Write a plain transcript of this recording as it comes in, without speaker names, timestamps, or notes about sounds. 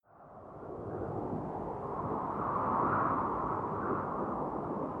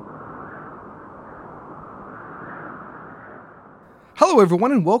Hello,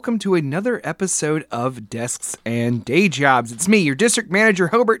 everyone, and welcome to another episode of Desks and Day Jobs. It's me, your district manager,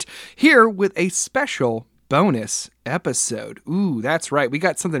 Hobart, here with a special bonus episode. Ooh, that's right. We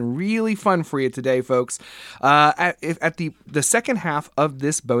got something really fun for you today, folks. At the second half of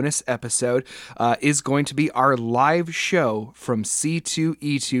this bonus episode is going to be our live show from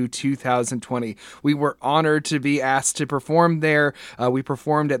C2E2 2020. We were honored to be asked to perform there. We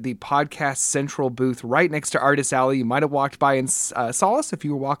performed at the Podcast Central booth right next to Artist Alley. You might have walked by and saw us if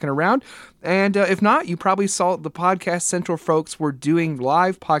you were walking around. And if not, you probably saw the Podcast Central folks were doing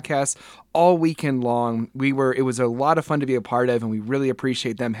live podcasts all weekend long. It was a lot of fun to be a part of, and we really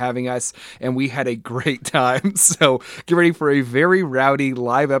appreciate them having us, and we had a great time. So get ready for a very rowdy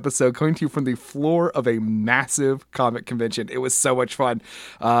live episode coming to you from the floor of a massive comic convention. It was so much fun.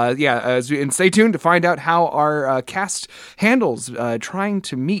 And stay tuned to find out how our cast handles trying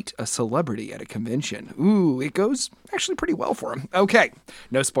to meet a celebrity at a convention. Ooh, it goes actually pretty well for them. Okay,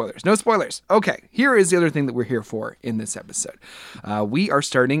 no spoilers. Okay, here is the other thing that we're here for in this episode. We are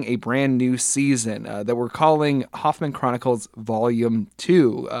starting a brand new season that we're calling Hoffman Chronicles Volume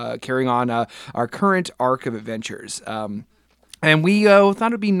 2, carrying on our current arc of adventures. And we thought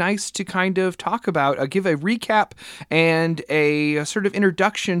it'd be nice to kind of talk about, give a recap and a sort of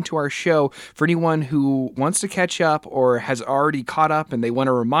introduction to our show for anyone who wants to catch up or has already caught up and they want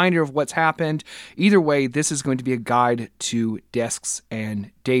a reminder of what's happened. Either way, this is going to be a guide to desks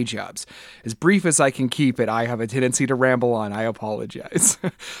and day jobs. As brief as I can keep it, I have a tendency to ramble on. I apologize.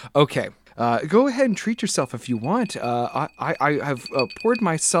 Okay. Go ahead and treat yourself if you want. I have poured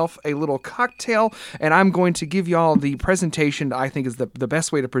myself a little cocktail, and I'm going to give y'all the presentation that I think is the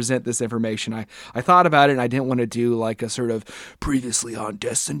best way to present this information. I thought about it, and I didn't want to do like a sort of previously on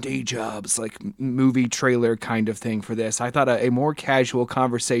Desks and Day Jobs, like movie trailer kind of thing for this. I thought a more casual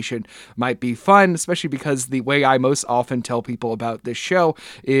conversation might be fun, especially because the way I most often tell people about this show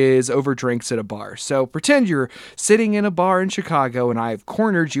is over drinks at a bar. So pretend you're sitting in a bar in Chicago, and I've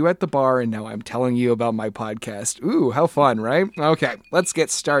cornered you at the bar, and now I'm telling you about my podcast. Ooh, how fun, right? Okay, let's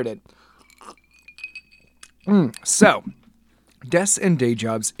get started. So, Desks and Day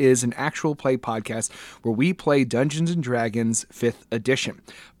Jobs is an actual play podcast where we play Dungeons & Dragons 5th edition.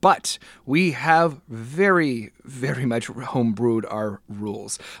 But we have very, very much homebrewed our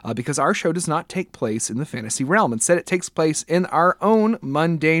rules because our show does not take place in the fantasy realm. Instead, it takes place in our own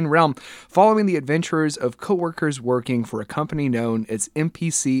mundane realm, following the adventures of coworkers working for a company known as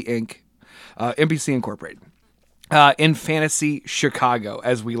NPC Incorporated. In fantasy Chicago,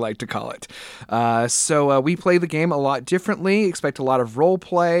 as we like to call it. So we play the game a lot differently, expect a lot of role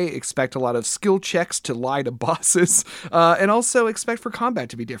play, expect a lot of skill checks to lie to bosses, and also expect for combat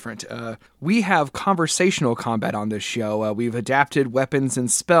to be different. We have conversational combat on this show. We've adapted weapons and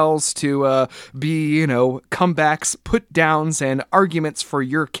spells to be, comebacks, put downs, and arguments for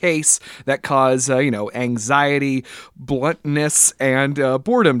your case that cause, anxiety, bluntness, and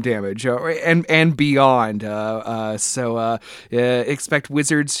boredom damage, and beyond. So expect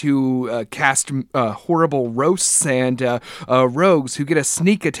wizards who cast horrible roasts and rogues who get a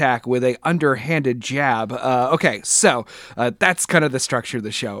sneak attack with a underhanded jab. Okay, so that's kind of the structure of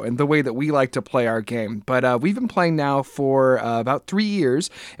the show and the way that we like to play our game. But we've been playing now for about 3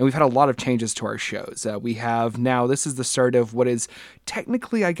 years, and we've had a lot of changes to our shows. We have now, this is the start of what is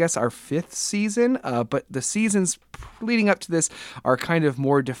technically, I guess, our 5th season, but the seasons leading up to this are kind of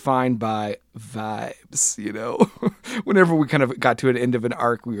more defined by vibes, Whenever we kind of got to an end of an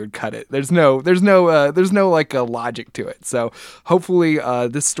arc, we would cut it. There's no like a logic to it. So hopefully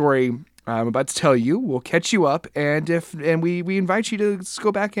this story I'm about to tell you will catch you up, and we invite you to just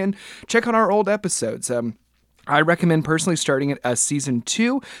go back and check on our old episodes. I recommend personally starting at season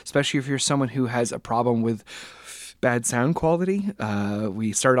 2, especially if you're someone who has a problem with bad sound quality.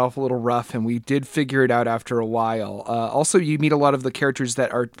 We started off a little rough, and we did figure it out after a while. Also, you meet a lot of the characters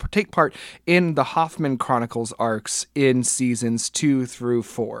that take part in the Hoffman Chronicles arcs in seasons 2 through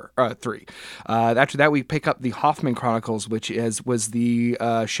 3. After that, we pick up the Hoffman Chronicles, which was the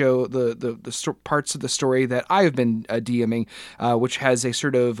show, the parts of the story that I have been DMing, which has a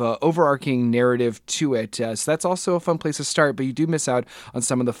sort of overarching narrative to it. So that's also a fun place to start, but you do miss out on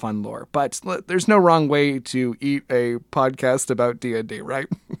some of the fun lore. But there's no wrong way to eat a podcast about D&D, right?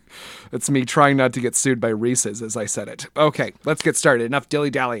 It's me trying not to get sued by Reese's as I said it. Okay, let's get started. Enough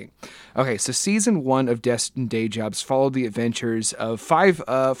dilly-dallying. Okay, so season 1 of Destined Day Jobs followed the adventures of five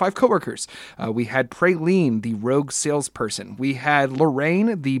coworkers. We had Praline, the rogue salesperson. We had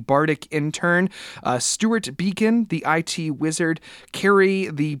Lorraine, the bardic intern. Stuart Beacon, the IT wizard. Carrie,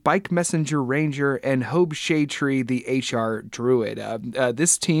 the bike messenger ranger. And Hobe Shadetree, the HR druid.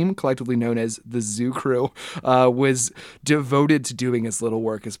 This team, collectively known as the Zoo Crew, was devoted to doing as little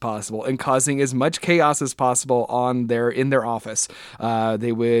work as possible and causing as much chaos as possible in their office.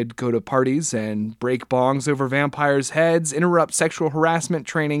 They would go to parties and break bongs over vampires' heads, interrupt sexual harassment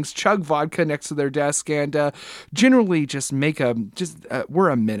trainings, chug vodka next to their desk, and generally just we're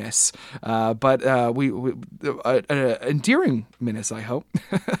a menace. But we endearing menace, I hope.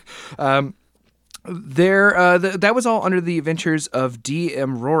 That was all under the adventures of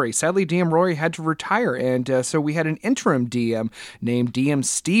DM Rory. Sadly, DM Rory had to retire, and so we had an interim DM named DM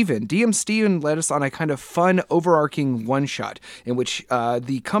Steven. DM Steven led us on a kind of fun, overarching one-shot in which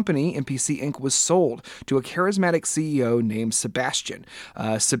the company, NPC Inc., was sold to a charismatic CEO named Sebastian.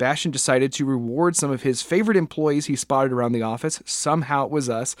 Sebastian decided to reward some of his favorite employees he spotted around the office. Somehow it was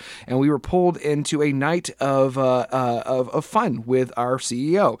us, and we were pulled into a night of fun with our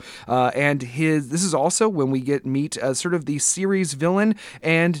CEO. This is also when we meet sort of the series villain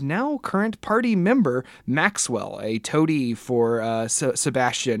and now current party member, Maxwell, a toady for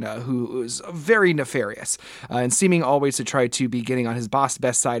Sebastian, who is very nefarious and seeming always to try to be getting on his boss'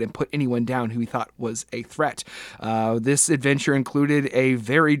 best side and put anyone down who he thought was a threat. This adventure included a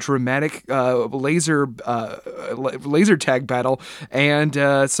very dramatic laser tag battle and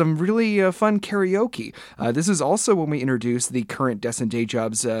some really fun karaoke. This is also when we introduced the current Destined Day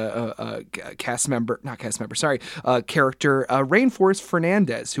Jobs character, Rainforest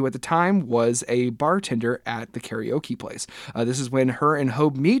Fernandez, who at the time was a bartender at the karaoke place. This is when her and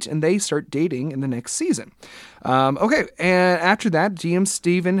Hobe meet and they start dating in the next season. Okay, and after that, DM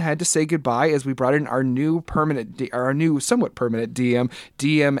Steven had to say goodbye as we brought in our new somewhat permanent DM,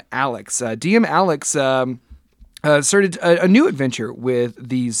 DM Alex. DM Alex started a new adventure with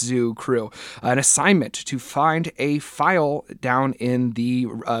the Zoo Crew, an assignment to find a file down in the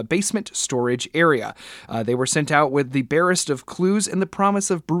basement storage area. They were sent out with the barest of clues and the promise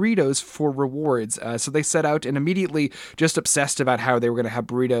of burritos for rewards. So they set out and immediately just obsessed about how they were going to have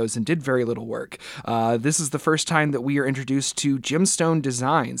burritos and did very little work. This is the first time that we are introduced to Gemstone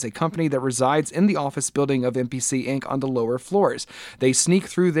Designs, a company that resides in the office building of NPC Inc. on the lower floors. They sneak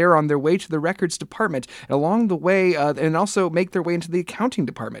through there on their way to the records department, and along the way, and also make their way into the accounting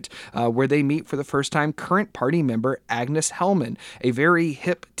department, where they meet for the first time current party member Agnes Hellman, a very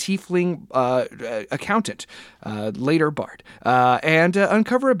hip tiefling accountant, later bard, and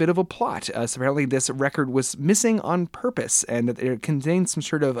uncover a bit of a plot. So apparently this record was missing on purpose, and it contained some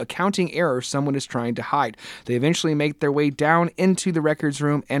sort of accounting error someone is trying to hide. They eventually make their way down into the records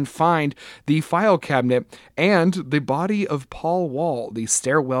room and find the file cabinet and the body of Paul Wall, the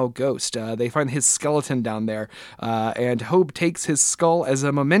stairwell ghost. They find his skeleton down there. And Hobe takes his skull as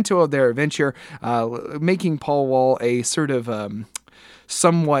a memento of their adventure, making Paul Wall a sort of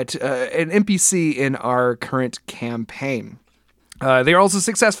somewhat an NPC in our current campaign. They are also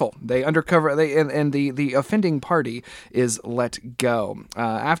successful. They undercover, and the offending party is let go.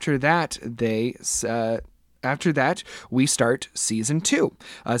 After that, we start Season 2.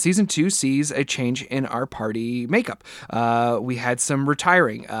 Season 2 sees a change in our party makeup. We had some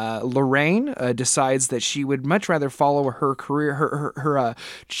retiring. Lorraine decides that she would much rather follow her career, her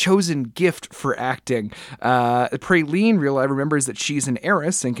chosen gift for acting. Praline remembers that she's an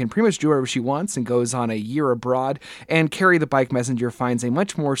heiress and can pretty much do whatever she wants and goes on a year abroad. And Carrie, the bike messenger, finds a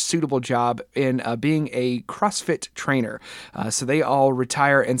much more suitable job in being a CrossFit trainer. So they all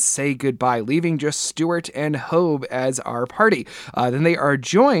retire and say goodbye, leaving just Stuart and Hobe as our party. Then they are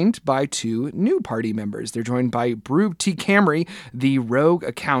joined by two new party members. They're joined by Brooke T. Camry, the rogue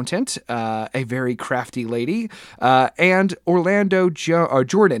accountant, a very crafty lady, and Orlando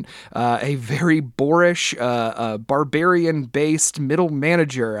Jordan, a very boorish, barbarian-based middle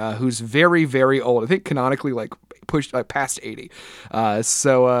manager who's very, very old. I think canonically, pushed past 80.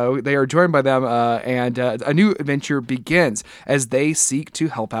 So they are joined by them, and a new adventure begins as they seek to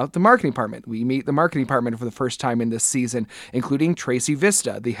help out the marketing department. We meet the marketing department for the first time in this season, including Tracy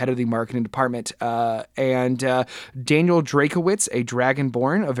Vista, the head of the marketing department, and Daniel Drakowitz, a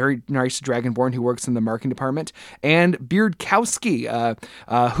Dragonborn, a very nice Dragonborn who works in the marketing department, and Beardkowski,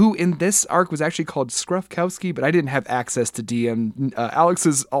 who in this arc was actually called Scruffkowski, but I didn't have access to DM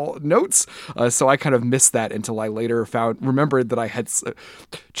Alex's notes, so I kind of missed that until I later later remembered that I had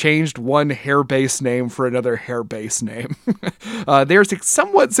changed one hair base name for another hair base name. They're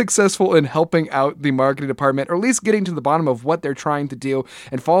somewhat successful in helping out the marketing department, or at least getting to the bottom of what they're trying to do,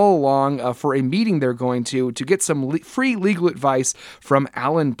 and follow along for a meeting they're going to get some free legal advice from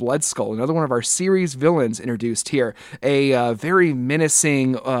Alan Bloodskull, another one of our series villains introduced here, a very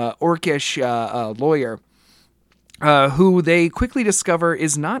menacing, orcish lawyer. Who they quickly discover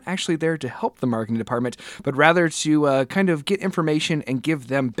is not actually there to help the marketing department, but rather to kind of get information and give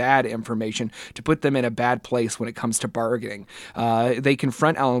them bad information to put them in a bad place when it comes to bargaining. They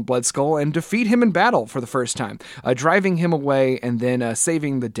confront Alan Bloodskull and defeat him in battle for the first time, driving him away and then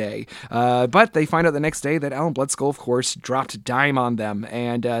saving the day. But they find out the next day that Alan Bloodskull, of course, dropped a dime on them,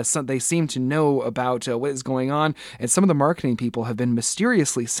 and they seem to know about what is going on, and some of the marketing people have been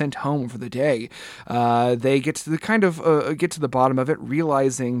mysteriously sent home for the day. They get to get to the bottom of it,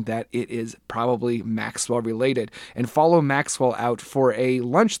 realizing that it is probably Maxwell related, and follow Maxwell out for a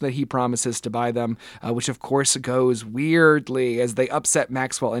lunch that he promises to buy them, which of course goes weirdly as they upset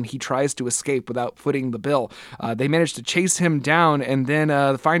Maxwell and he tries to escape without footing the bill. They manage to chase him down and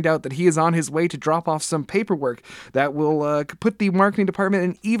then find out that he is on his way to drop off some paperwork that will put the marketing department in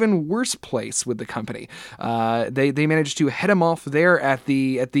an even worse place with the company. They manage to head him off there at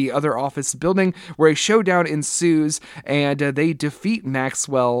the other office building, where a showdown ensues, and they defeat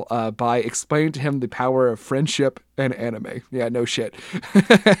Maxwell by explaining to him the power of friendship and anime. Yeah, no shit.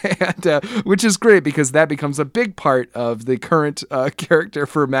 And, which is great because that becomes a big part of the current character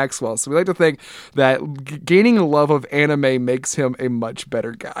for Maxwell. So we like to think that gaining a love of anime makes him a much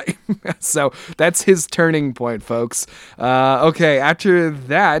better guy. So that's his turning point, folks. Okay, after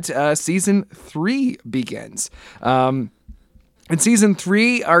that, season 3 begins. In season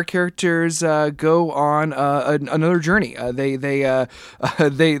 3, our characters go on another journey.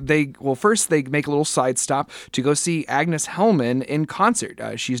 First they make a little side stop to go see Agnes Hellman in concert.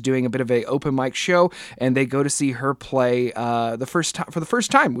 She's doing a bit of a open mic show, and they go to see her play for the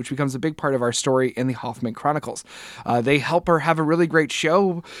first time, which becomes a big part of our story in the Hoffman Chronicles. They help her have a really great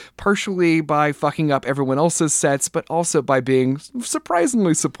show, partially by fucking up everyone else's sets, but also by being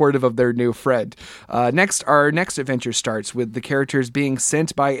surprisingly supportive of their new friend. Our next adventure starts with the characters being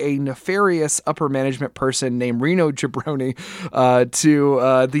sent by a nefarious upper management person named Reno Jabroni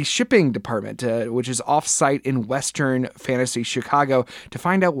to the shipping department, which is off-site in Western Fantasy Chicago, to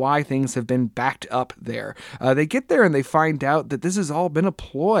find out why things have been backed up there. They get there and they find out that this has all been a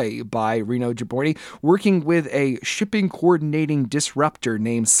ploy by Reno Jabroni, working with a shipping coordinating disruptor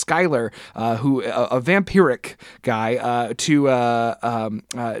named Skylar, who a vampiric guy, a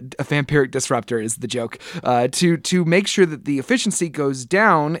vampiric disruptor is the joke, to make sure that the efficiency goes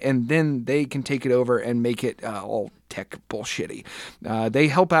down, and then they can take it over and make it all tech bullshitty. They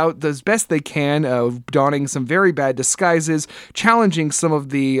help out as best they can, donning some very bad disguises, challenging some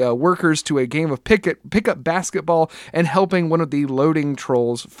of the workers to a game of pick-up basketball, and helping one of the loading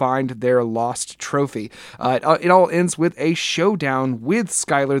trolls find their lost trophy. It all ends with a showdown with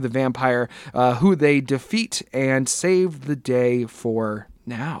Skylar the vampire, who they defeat and save the day for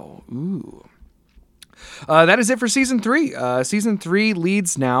now. Ooh. That is it for Season 3. Season 3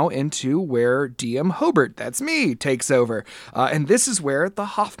 leads now into where DM Hobart, that's me, takes over. And this is where the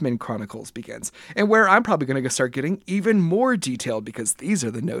Hoffman Chronicles begins. And where I'm probably going to start getting even more detailed, because these are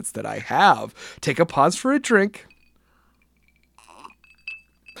the notes that I have. Take a pause for a drink.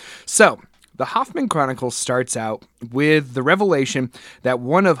 So, the Hoffman Chronicles starts out with the revelation that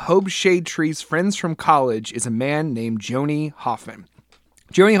one of Hope Shadetree's friends from college is a man named Joni Hoffman.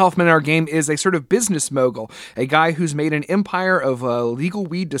 Joni Hoffman in our game is a sort of business mogul, a guy who's made an empire of legal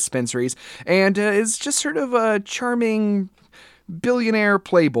weed dispensaries, and is just sort of a charming billionaire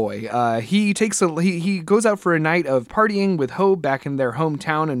playboy. He goes out for a night of partying with Hope back in their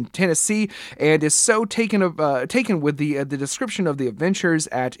hometown in Tennessee, and is so taken with the description of the adventures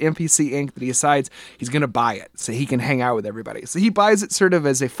at MPC Inc. that he decides he's going to buy it so he can hang out with everybody. So he buys it sort of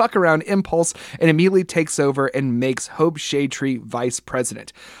as a fuck around impulse, and immediately takes over and makes Hope Shadetree vice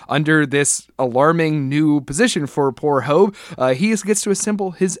president. Under this alarming new position for poor Hope, he gets to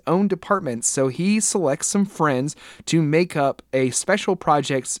assemble his own department, so he selects some friends to make up a special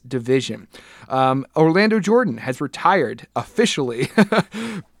projects division. Orlando Jordan has retired officially.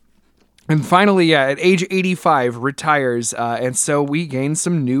 And finally, at age 85, retires, and so we gain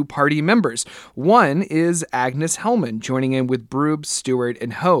some new party members. One is Agnes Hellman, joining in with Broob, Stewart,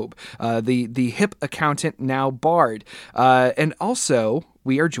 and Hope, the hip accountant, now Bard. And also,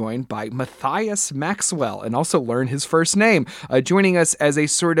 we are joined by Matthias Maxwell, and also learn his first name, joining us as a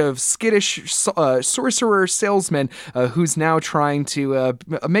sort of skittish sorcerer salesman who's now trying to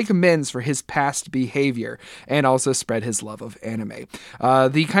make amends for his past behavior and also spread his love of anime.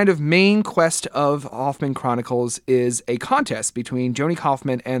 The kind of main quest of Hoffman Chronicles is a contest between Joni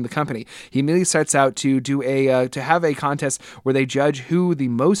Hoffman and the company. He immediately sets out to do to have a contest where they judge who the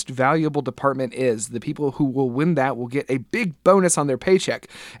most valuable department is. The people who will win that will get a big bonus on their paycheck,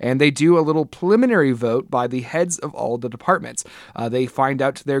 and they do a little preliminary vote by the heads of all the departments. They find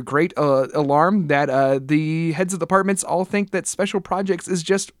out to their great alarm that the heads of departments all think that Special Projects is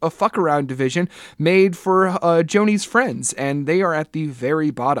just a fuck around division made for Joni's friends, and they are at the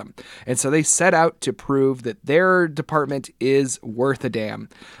very bottom. And so they set out to prove that their department is worth a damn.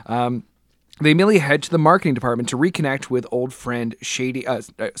 They immediately head to the marketing department to reconnect with old friend Tracy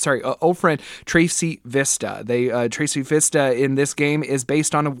Vista. Tracy Vista in this game is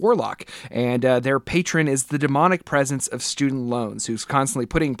based on a warlock, and their patron is the demonic presence of student loans, who's constantly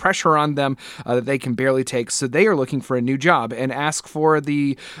putting pressure on them that they can barely take. So they are looking for a new job and ask for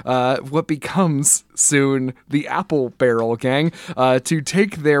the what becomes soon the Apple Barrel Gang to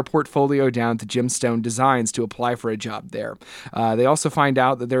take their portfolio down to Gemstone Designs to apply for a job there. They also find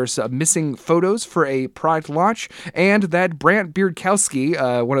out that there's missing photos for a product launch, and that Brant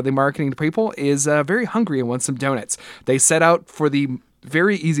Beardkowski, one of the marketing people, is very hungry and wants some donuts. They set out for the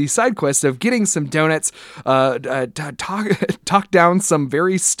very easy side quest of getting some donuts, talk down some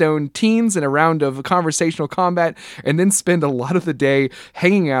very stoned teens in a round of conversational combat, and then spend a lot of the day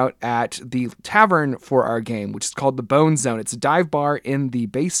hanging out at the tavern for our game, which is called the Bone Zone. It's a dive bar in the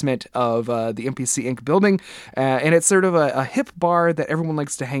basement of the NPC Inc. building, and it's sort of a hip bar that everyone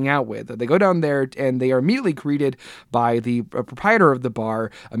likes to hang out with. They go down there, and they are immediately greeted by the proprietor of the bar,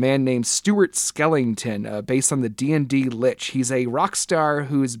 a man named Stuart Skellington, based on the D&D Lich. He's a rock star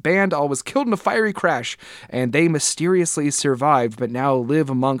whose band all was killed in a fiery crash, and they mysteriously survived, but now live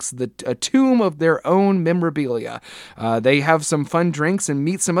amongst a tomb of their own memorabilia. They have some fun drinks and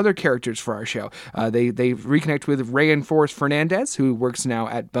meet some other characters for our show. They reconnect with Ray and Forrest Fernandez, who works now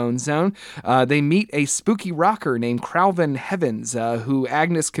at Bone Zone. They meet a spooky rocker named Crowvin Heavens, who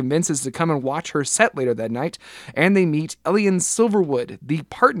Agnes convinces to come and watch her set later that night. And they meet Elian Silverwood, the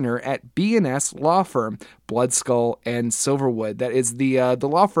partner at B&S law firm Bloodskull and Silverwood. That is the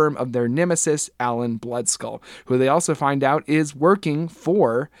law firm of their nemesis, Alan Bloodskull, who they also find out is working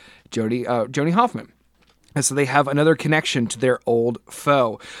for Joni Hoffman. And so they have another connection to their old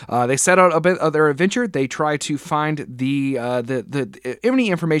foe. They set out a bit of their adventure. They try to find the any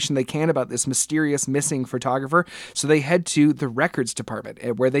information they can about this mysterious missing photographer. So they head to the records department,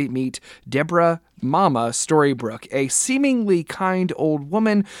 where they meet Deborah Mama Storybrooke, a seemingly kind old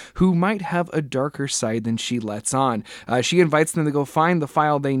woman who might have a darker side than she lets on. She invites them to go find the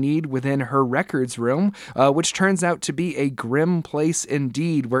file they need within her records room, which turns out to be a grim place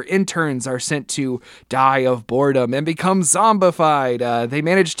indeed, where interns are sent to die of boredom and become zombified. They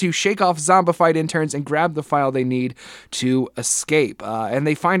manage to shake off zombified interns and grab the file they need to escape. And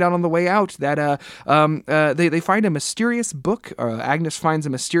they find out on the way out that they find a mysterious book. Agnes finds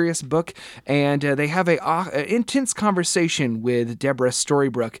a mysterious book, and they have an intense conversation with Deborah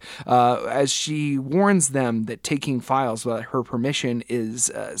Storybrooke as she warns them that taking files without her permission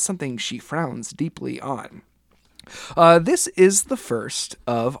is something she frowns deeply on. This is the first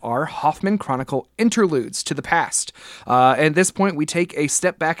of our Hoffman Chronicle interludes to the past. At this point, we take a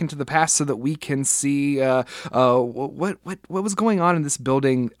step back into the past so that we can see what was going on in this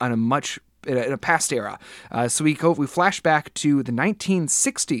building on in a past era. So we flash back to the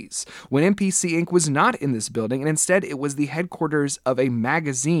 1960s when NPC Inc. was not in this building, and instead it was the headquarters of a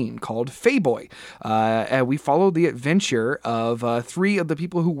magazine called Fayboy. We follow the adventure of three of the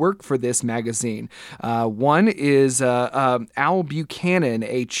people who work for this magazine. One is Al Buchanan,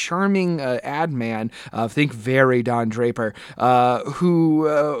 a charming ad man, think very Don Draper,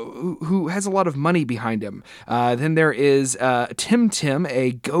 who has a lot of money behind him. Then there is Tim,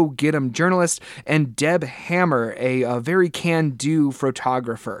 a go-get-em journalist, and Deb Hammer, a very can-do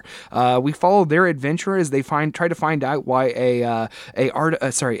photographer. We follow their adventure as they try to find out why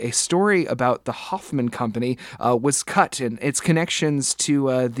a story about the Hoffman Company was cut and its connections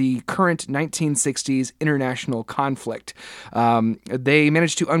to the current 1960s international conflict. They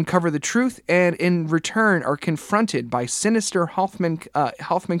manage to uncover the truth, and in return are confronted by sinister Hoffman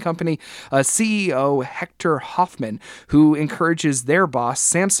Company CEO Hector Hoffman, who encourages their boss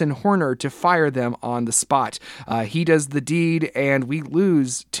Samson Horner to fire them on the spot. He does the deed, and we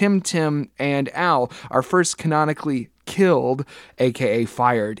lose Tim and Al, our first canonically killed, aka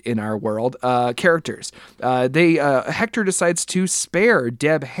fired in our world, characters. Hector decides to spare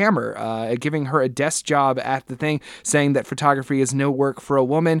Deb Hammer, giving her a desk job at the thing, saying that photography is no work for a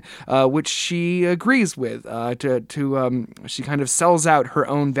woman, which she agrees with. She kind of sells out her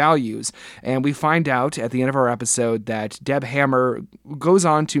own values, and we find out at the end of our episode that Deb Hammer goes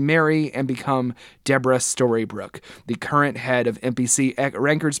on to marry and become Deborah Storybrooke, the current head of NPC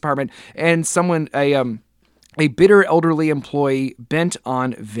Records Department, and a bitter elderly employee bent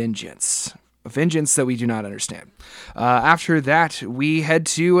on vengeance. Vengeance that we do not understand. After that, we head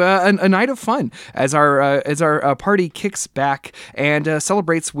to a night of fun as our party kicks back and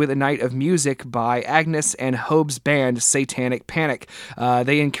celebrates with a night of music by Agnes and Hobe's band Satanic Panic.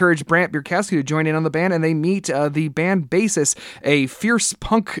 They encourage Brant Bierkowski to join in on the band, and they meet the band bassist, a fierce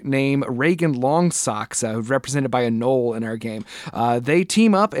punk named Reagan Longsocks, represented by a knoll in our game. They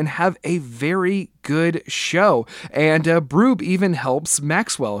team up and have a very good show, and Broob even helps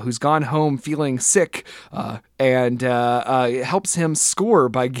Maxwell, who's gone home feeling sick, and helps him score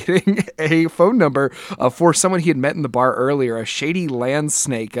by getting a phone number for someone he had met in the bar earlier, a shady land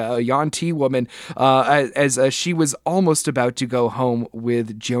snake, a Yuan-Ti woman, as she was almost about to go home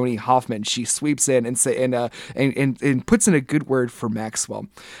with Joni Hoffman. She sweeps in and puts in a good word for Maxwell.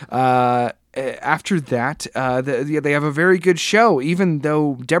 After that, they have a very good show, even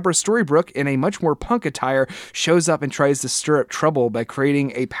though Deborah Storybrooke, in a much more punk attire, shows up and tries to stir up trouble by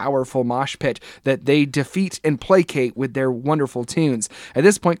creating a powerful mosh pit that they defeat and placate with their wonderful tunes. At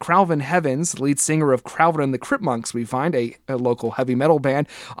this point, Cralvin Heavens, lead singer of Cralvin and the Cryptmonks, we find, a local heavy metal band,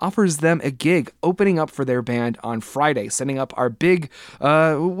 offers them a gig opening up for their band on Friday, setting up our big,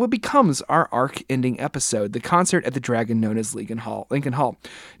 what becomes our arc-ending episode, the concert at the Dragon known as Lincoln Hall.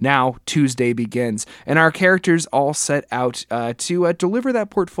 Now, Tuesday begins, and our characters all set out to deliver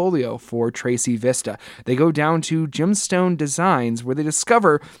that portfolio for Tracy Vista. They go down to Gemstone Designs, where they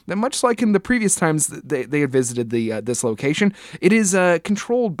discover that, much like in the previous times they had visited this location, it is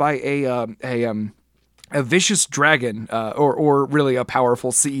controlled by a vicious dragon, or really a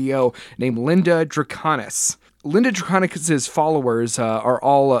powerful CEO named Linda Draconis. Linda Draconis' followers are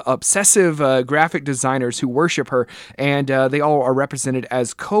all obsessive graphic designers who worship her, and they all are represented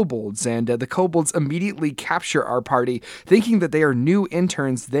as kobolds, and the kobolds immediately capture our party, thinking that they are new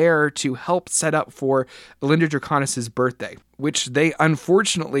interns there to help set up for Linda Draconis' birthday, which they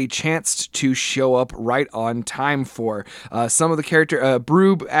unfortunately chanced to show up right on time for. Some of the character,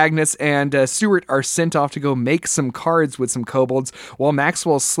 Broob, Agnes, and Stuart are sent off to go make some cards with some kobolds, while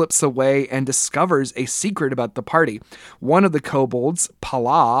Maxwell slips away and discovers a secret about the party. One of the kobolds,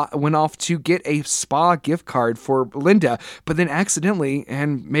 Pala, went off to get a spa gift card for Linda, but then accidentally,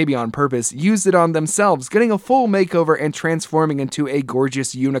 and maybe on purpose, used it on themselves, getting a full makeover and transforming into a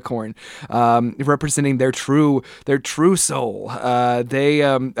gorgeous unicorn, representing their true soul. They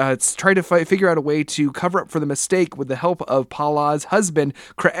try to figure out a way to cover up for the mistake with the help of Pala's husband,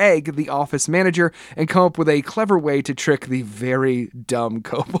 Craig, the office manager, and come up with a clever way to trick the very dumb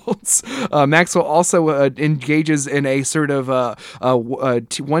kobolds. Maxwell also engages in a sort of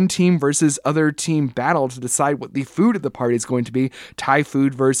one team versus other team battle to decide what the food of the party is going to be, Thai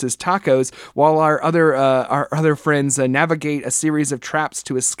food versus tacos, while our other friends navigate a series of traps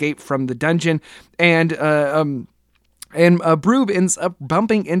to escape from the dungeon, and Broob ends up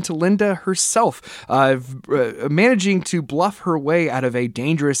bumping into Linda herself, managing to bluff her way out of a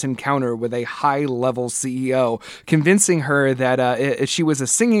dangerous encounter with a high-level CEO, convincing her that she was a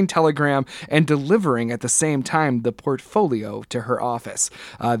singing telegram and delivering at the same time the portfolio to her office.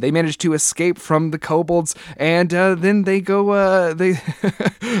 They manage to escape from the kobolds, and then they go.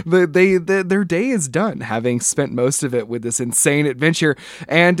 Their day is done, having spent most of it with this insane adventure,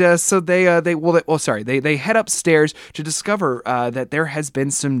 and so they head upstairs to discover that there has been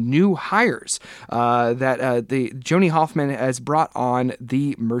some new hires, that the Joni Hoffman has brought on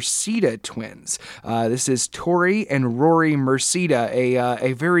the Mercida twins. This is Tori and Rory Mercida,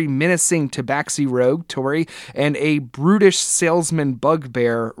 a very menacing tabaxi rogue, Tori, and a brutish salesman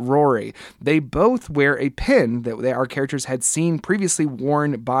bugbear, Rory. They both wear a pin that our characters had seen previously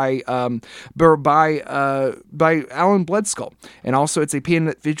worn by Alan Bloodskull, and also it's a pin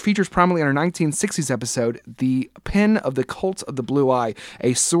that features prominently in our 1960s episode, the pin of the Cult of the Blue Eye,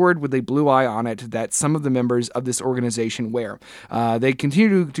 a sword with a blue eye on it that some of the members of this organization wear. They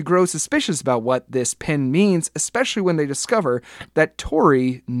continue to grow suspicious about what this pin means, especially when they discover that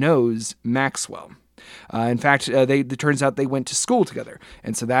Tori knows Maxwell. In fact, it turns out they went to school together,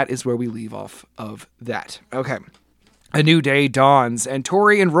 and so that is where we leave off of that. Okay. A new day dawns, and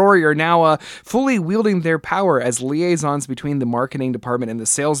Tori and Rory are now fully wielding their power as liaisons between the marketing department and the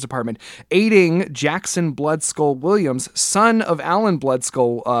sales department, aiding Jackson Bloodskull Williams, son of Alan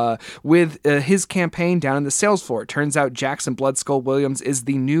Bloodskull, with his campaign down in the sales floor. It turns out Jackson Bloodskull Williams is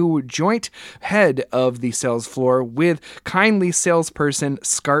the new joint head of the sales floor with kindly salesperson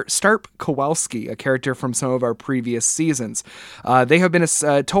Starp Kowalski, a character from some of our previous seasons. They have been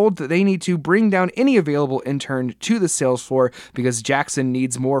told that they need to bring down any available intern to the sales floor because Jackson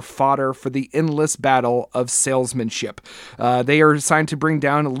needs more fodder for the endless battle of salesmanship. They are assigned to bring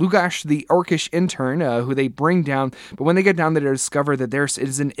down Lugash, the orcish intern, who they bring down, but when they get down there, they discover that there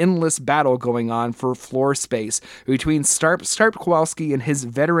is an endless battle going on for floor space between Starp Kowalski and his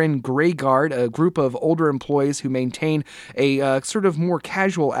veteran Grey Guard, a group of older employees who maintain a sort of more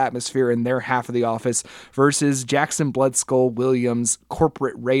casual atmosphere in their half of the office, versus Jackson Bloodskull Williams'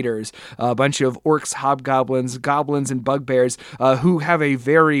 corporate raiders, a bunch of orcs, hobgoblins, goblins, and bugbears who have a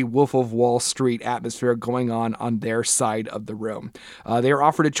very Wolf of Wall Street atmosphere going on their side of the room. They are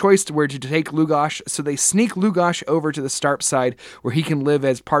offered a choice to where to take Lugash, so they sneak Lugash over to the Starp side where he can live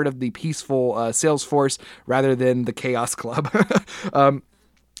as part of the peaceful sales force rather than the Chaos Club.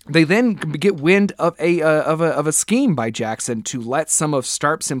 They then get wind of a scheme by Jackson to let some of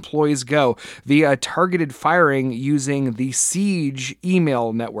Starp's employees go via targeted firing using the Siege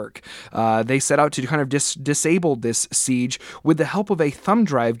email network. They set out to kind of disable this Siege with the help of a thumb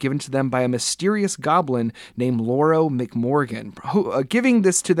drive given to them by a mysterious goblin named Loro McMorgan, who, giving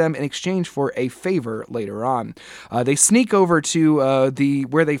this to them in exchange for a favor later on. They sneak over to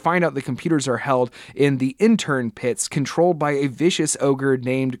where they find out the computers are held in the intern pits, controlled by a vicious ogre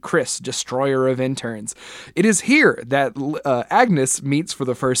named Chris, destroyer of interns. It is here that Agnes meets for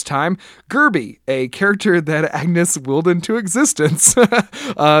the first time Gerby, a character that Agnes willed into existence.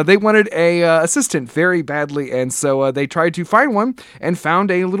 They wanted a assistant very badly, and so they tried to find one and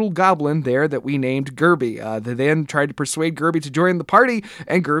found a little goblin there that we named Gerby. They then tried to persuade Gerby to join the party,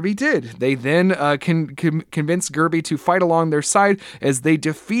 and Gerby did. They then convinced Gerby to fight along their side as they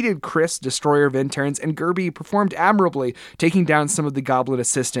defeated Chris, destroyer of interns, and Gerby performed admirably, taking down some of the goblin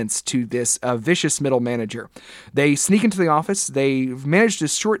assistants to this vicious middle manager. They sneak into the office. They manage to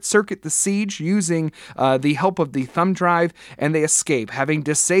short-circuit the siege using the help of the thumb drive, and they escape, having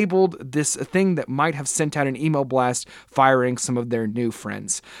disabled this thing that might have sent out an email blast firing some of their new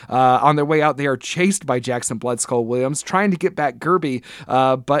friends. On their way out, they are chased by Jackson Bloodskull Williams, trying to get back Gerby,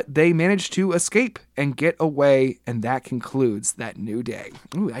 but they manage to escape and get away, and that concludes that new day.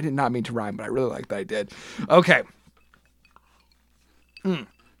 Ooh, I did not mean to rhyme, but I really like that I did. Okay.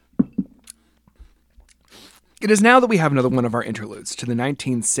 It is now that we have another one of our interludes to the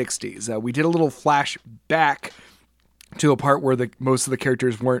 1960s. We did a little flashback to a part where the most of the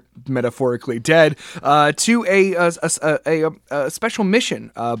characters weren't metaphorically dead, to a special mission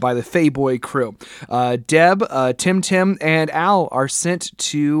by the Fayboy crew. Deb, Tim, and Al are sent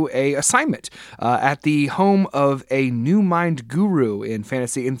to a assignment at the home of a new mind guru in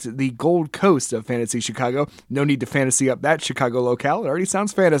the Gold Coast of Fantasy Chicago. No need to fantasy up that Chicago locale. It already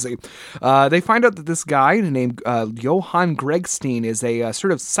sounds fantasy. They find out that this guy named Johann Gregstein is a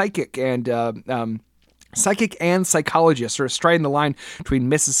sort of psychic and psychologist, sort of striding the line between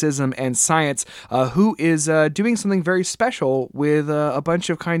mysticism and science, who is doing something very special with a bunch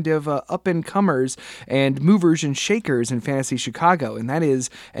of kind of up-and-comers and movers and shakers in Fantasy Chicago, and that is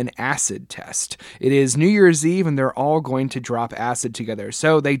an acid test. It is New Year's Eve, and they're all going to drop acid together.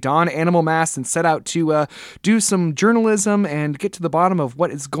 So they don animal masks and set out to do some journalism and get to the bottom of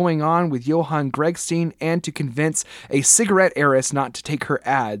what is going on with Johann Gregstein and to convince a cigarette heiress not to take her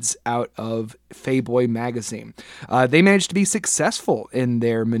ads out of Fayboy magazine. They managed to be successful in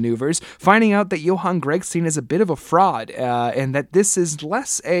their maneuvers, finding out that Johann Gregstein is a bit of a fraud, and that this is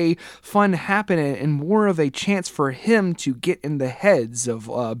less a fun happening and more of a chance for him to get in the heads of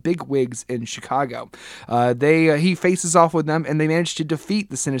bigwigs in Chicago. He faces off with them, and they manage to defeat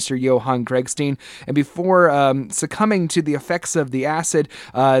the sinister Johann Gregstein, and before succumbing to the effects of the acid,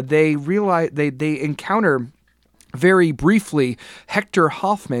 they encounter very briefly Hector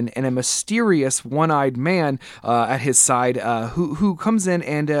Hoffman and a mysterious one-eyed man at his side who comes in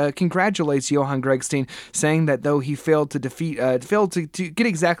and congratulates Johann Gregstein, saying that though he failed to get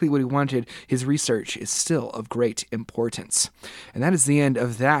exactly what he wanted, his research is still of great importance. And that is the end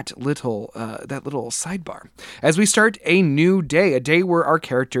of that little sidebar. As we start a new day, a day where our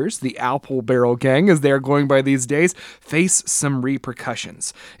characters, the Apple Barrel Gang, as they are going by these days, face some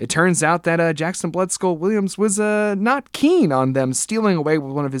repercussions. It turns out that Jackson Bloodskull Williams was not keen on them stealing away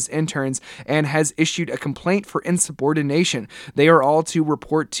with one of his interns and has issued a complaint for insubordination. They are all to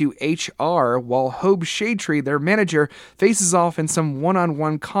report to HR while Hobe Shadetree, their manager, faces off in some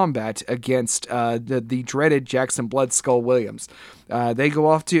one-on-one combat against the dreaded Jackson Bloodskull Williams. They go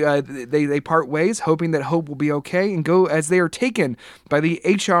off to they part ways, hoping that Hobe will be okay, and go as they are taken by the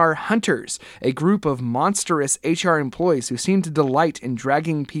HR Hunters, a group of monstrous HR employees who seem to delight in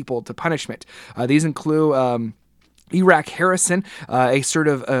dragging people to punishment. These include Iraq Harrison, a sort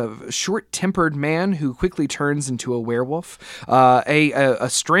of short-tempered man who quickly turns into a werewolf, a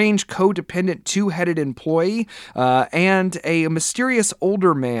strange codependent two-headed employee, and a mysterious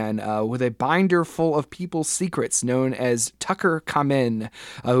older man with a binder full of people's secrets known as Tucker Kamen,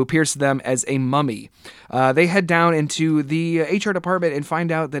 who appears to them as a mummy. They head down into the HR department and find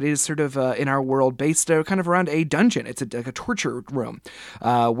out that it is sort of, in our world, based kind of around a dungeon. It's like a torture room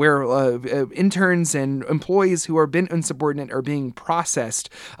where interns and employees who are been insubordinate are being processed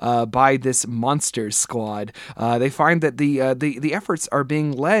by this monsters squad. They find that the efforts are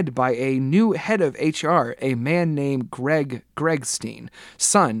being led by a new head of HR, a man named Greg Gregstein,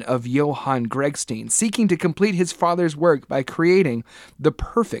 son of Johann Gregstein, seeking to complete his father's work by creating the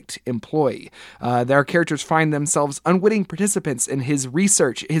perfect employee. Their characters find themselves unwitting participants in his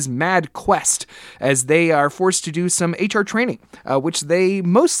research, his mad quest, as they are forced to do some HR training, which they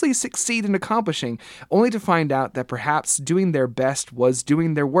mostly succeed in accomplishing, only to find out that perhaps doing their best was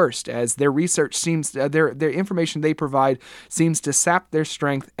doing their worst, as their research seems, their information they provide seems to sap their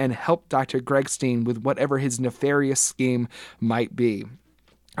strength and help Dr. Gregstein with whatever his nefarious scheme might be.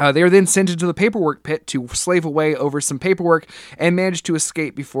 They are then sent into the paperwork pit to slave away over some paperwork and manage to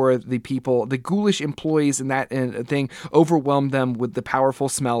escape before the ghoulish employees in that thing, overwhelm them with the powerful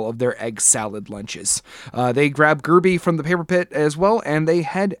smell of their egg salad lunches. They grab Gerby from the paper pit as well, and they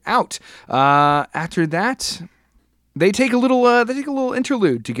head out. After that, They take a little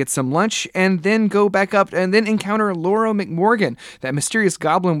interlude to get some lunch, and then go back up and then encounter Laura McMorgan, that mysterious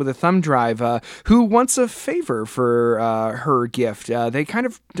goblin with a thumb drive, who wants a favor for her gift. They kind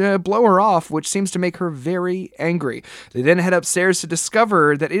of blow her off, which seems to make her very angry. They then head upstairs to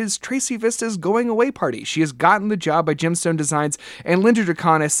discover that it is Tracy Vista's going away party. She has gotten the job by Gemstone Designs, and Linda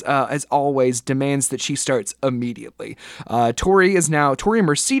Draconis, as always, demands that she starts immediately. Tori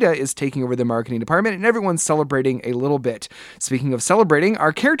Mercida is taking over the marketing department, and everyone's celebrating a little bit. Speaking of celebrating,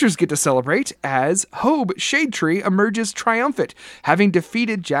 our characters get to celebrate as Hobe Shadetree emerges triumphant, having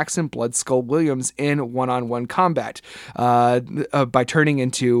defeated Jackson Bloodskull Williams in one-on-one combat by turning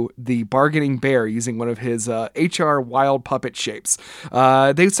into the bargaining bear using one of his HR wild puppet shapes.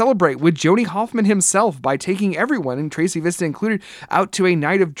 They celebrate with Joni Hoffman himself by taking everyone, and Tracy Vista included, out to a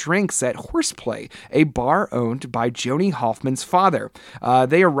night of drinks at Horseplay, a bar owned by Joni Hoffman's father.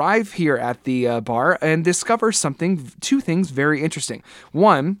 They arrive here at the bar and discover two things very interesting.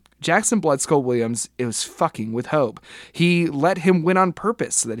 One, Jackson Bloodskull Williams is fucking with Hobe. He let him win on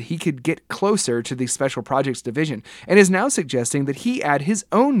purpose so that he could get closer to the Special Projects Division, and is now suggesting that he add his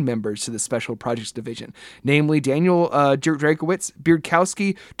own members to the Special Projects Division, namely Daniel Drakowitz,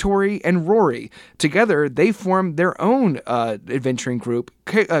 Beardkowski, Tori, and Rory. Together, they form their own adventuring group,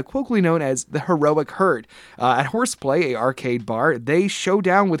 colloquially known as the Heroic Herd. At Horseplay, a arcade bar, they show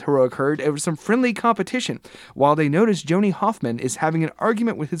down with Heroic Herd over some friendly competition, while they notice Joni Hoffman is having an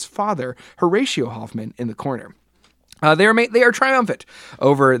argument with his father, Horatio Hoffman, in the corner. They are triumphant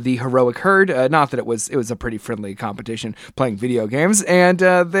over the Heroic Herd. Not that it was a pretty friendly competition playing video games, and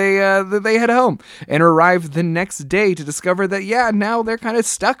they head home and arrive the next day to discover that now they're kind of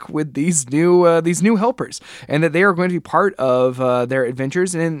stuck with these new helpers, and that they are going to be part of their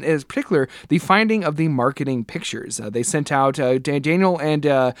adventures, and in particular the finding of the marketing pictures. They sent out Daniel and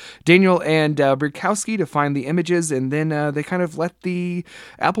Beardkowski to find the images, and then they kind of let the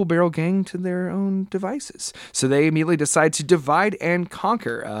Apple Barrel gang to their own devices. So they immediately decide to divide and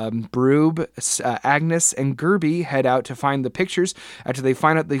conquer. Broob, Agnes, and Gerby head out to find the pictures after they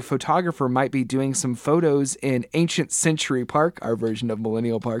find out the photographer might be doing some photos in Ancient Century Park, our version of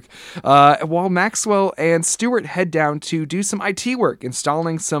Millennial Park, while Maxwell and Stewart head down to do some IT work,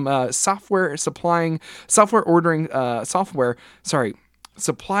 installing some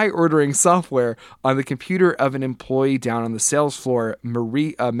supply ordering software on the computer of an employee down on the sales floor,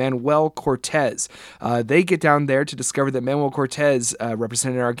 Manuel Cortez. They get down there to discover that Manuel Cortez,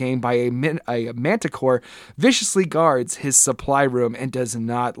 represented in our game by a manticore, viciously guards his supply room and does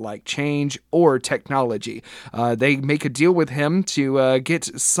not like change or technology. They make a deal with him to get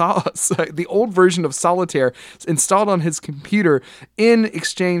the old version of Solitaire installed on his computer in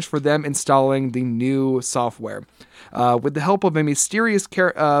exchange for them installing the new software. With the help of a mysterious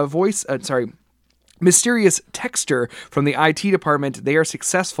mysterious texter from the IT department, they are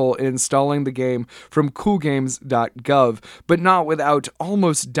successful in installing the game from coolgames.gov, but not without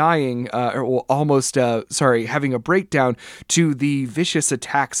almost dying, having a breakdown to the vicious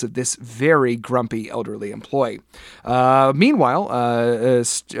attacks of this very grumpy elderly employee. Meanwhile,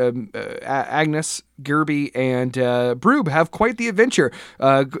 Agnes, Gerby, and Broob have quite the adventure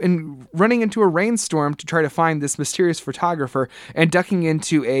in running into a rainstorm to try to find this mysterious photographer and ducking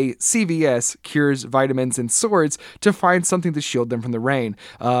into a CVS, Cures Vitamins and Swords, to find something to shield them from the rain.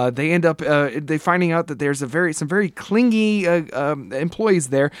 They end up finding out that there's some very clingy employees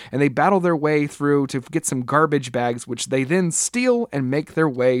there, and they battle their way through to get some garbage bags, which they then steal and make their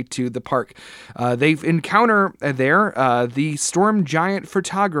way to the park. They encounter there the storm giant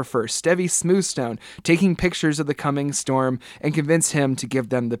photographer, Stevie Smoothstone, taking pictures of the coming storm, and convince him to give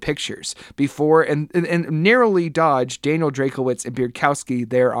them the pictures before and narrowly dodge Daniel Drakowitz and Bierkowski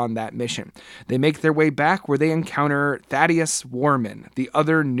there on that mission. They make their way back where they encounter Thaddeus Warman, the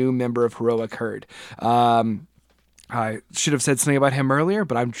other new member of Heroic Herd. I should have said something about him earlier,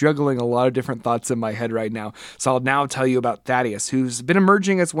 but I'm juggling a lot of different thoughts in my head right now. So I'll now tell you about Thaddeus, who's been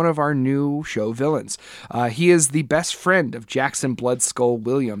emerging as one of our new show villains. He is the best friend of Jackson Bloodskull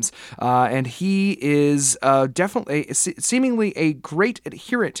Williams, and he is definitely, seemingly a great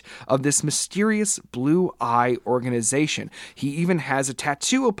adherent of this mysterious Blue Eye organization. He even has a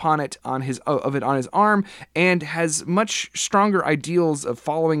tattoo of it on his arm, and has much stronger ideals of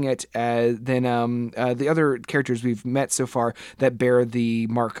following it than the other characters we've met so far that bear the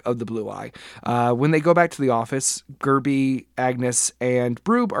mark of the Blue Eye. When they go back to the office, Gerby, Agnes, and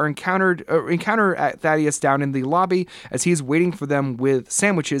Broob encounter Thaddeus down in the lobby as he's waiting for them with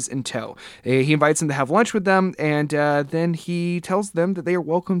sandwiches in tow. He invites them to have lunch with them, and then he tells them that they are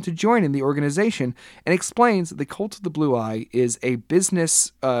welcome to join in the organization, and explains that the Cult of the Blue Eye is a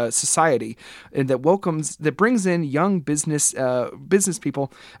business society and that brings in young business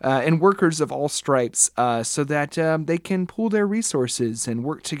people and workers of all stripes, so that they can pool their resources and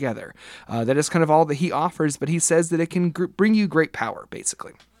work together. That is kind of all that he offers, but he says that it can bring you great power,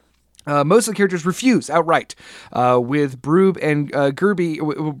 basically. Most of the characters refuse outright, with Broob and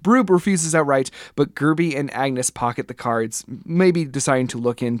Gerby. Broob refuses outright, but Gerby and Agnes pocket the cards, maybe deciding to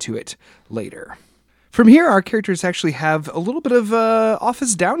look into it later. From here, our characters actually have a little bit of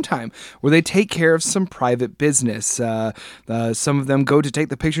office downtime where they take care of some private business. Some of them go to take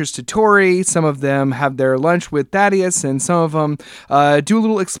the pictures to Tori, some of them have their lunch with Thaddeus, and some of them do a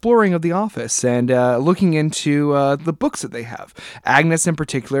little exploring of the office and looking into the books that they have. Agnes, in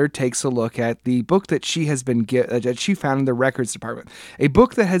particular, takes a look at the book that she has been that she found in the records department. A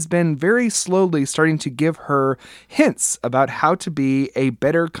book that has been very slowly starting to give her hints about how to be a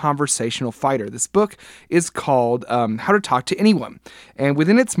better conversational fighter. This book is called How to Talk to Anyone, and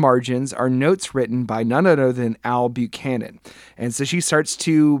within its margins are notes written by none other than Al Buchanan. And so she starts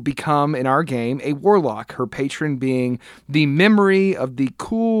to become, in our game, a warlock, her patron being the memory of the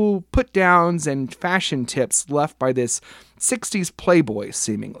cool put-downs and fashion tips left by this 60s playboy,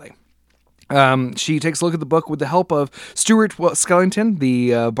 seemingly. She takes a look at the book with the help of Stuart Skellington,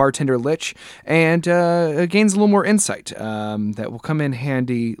 the bartender lich, and gains a little more insight that will come in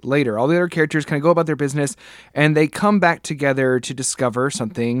handy later. All the other characters kind of go about their business, and they come back together to discover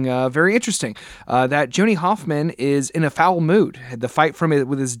something very interesting. That Joni Hoffman is in a foul mood. The fight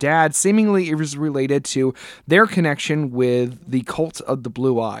with his dad seemingly is related to their connection with the Cult of the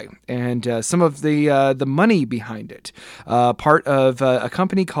Blue Eye, and some of the money behind it. Part of a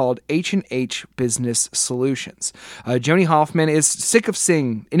company called H&H Business Solutions. Joni Hoffman is sick of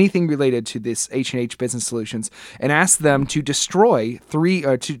seeing anything related to this H&H Business Solutions and asks them to destroy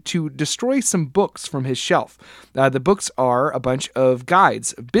destroy some books from his shelf. The books are a bunch of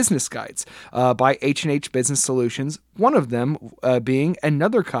business guides by H&H Business Solutions. One of them being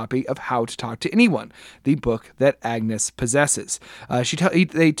another copy of How to Talk to Anyone, the book that Agnes possesses.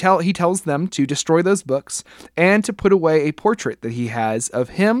 He tells them to destroy those books and to put away a portrait that he has of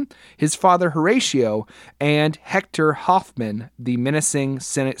him, his father Horatio, and Hector Hoffman, the menacing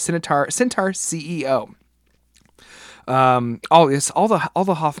Centaur CEO. All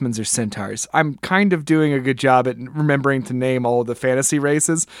the Hoffmans are centaurs. I'm kind of doing a good job at remembering to name all of the fantasy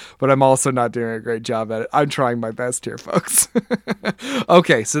races, but I'm also not doing a great job at it. I'm trying my best here, folks.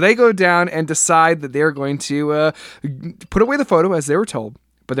 Okay, so they go down and decide that they're going to put away the photo as they were told,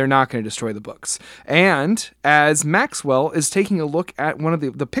 but they're not going to destroy the books. And as Maxwell is taking a look at one of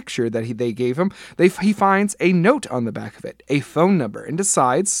the picture that they gave him, he finds a note on the back of it, a phone number, and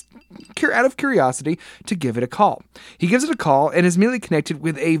decides, out of curiosity, to give it a call. He gives it a call and is immediately connected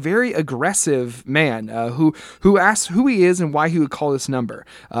with a very aggressive man who asks who he is and why he would call this number.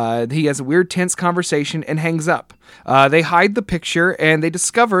 He has a weird, tense conversation and hangs up. They hide the picture, and they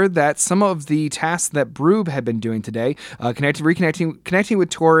discover that some of the tasks that Broob had been doing today, connecting with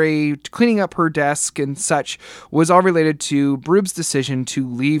Tori, cleaning up her desk and such, was all related to Broob's decision to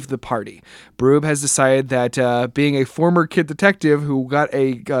leave the party. Broob has decided that being a former kid detective who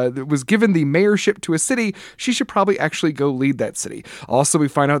was given the mayorship to a city, she should probably actually go lead that city. Also, we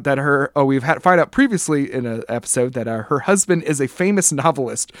find out that find out previously in an episode that her husband is a famous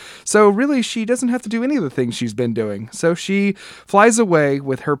novelist. So really, she doesn't have to do any of the things she's been doing. So she flies away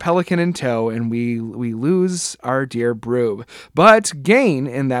with her pelican in tow, and we lose our dear Broob. But gain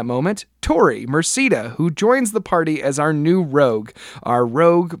in that moment Tori Mercida, who joins the party as our new rogue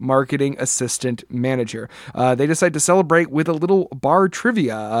marketing assistant manager. They decide to celebrate with a little bar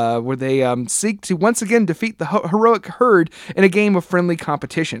trivia where they seek to once again defeat the heroic herd in a game of friendly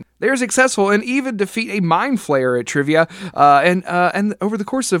competition. They are successful and even defeat a mind flayer at trivia, and over the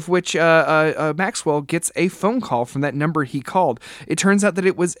course of which Maxwell gets a phone call from that number he called. It turns out that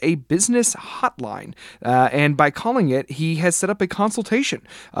it was a business hotline, and by calling it, he has set up a consultation.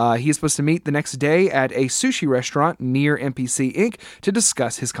 He is supposed to meet the next day at a sushi restaurant near NPC Inc. to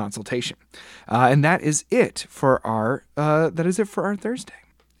discuss his consultation. And that is it for our Thursday.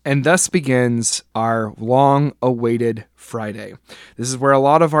 And thus begins our long-awaited Friday. This is where a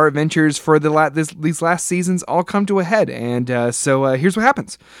lot of our adventures for these last seasons all come to a head. And so here's what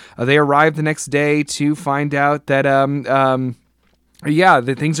happens. They arrive the next day to find out that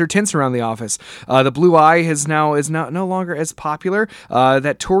the things are tense around the office. The Blue Eye is no longer as popular.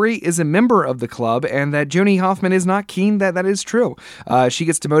 That Tori is a member of the club, and that Joni Hoffman is not keen that is true. She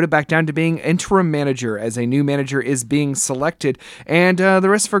gets demoted back down to being interim manager as a new manager is being selected, and the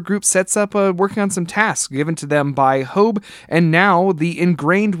rest of our group sets up working on some tasks given to them by Hobe, and now the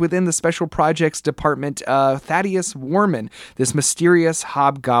ingrained within the special projects department, Thaddeus Warman, this mysterious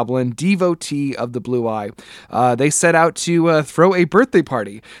hobgoblin devotee of the Blue Eye. They set out to throw a birthday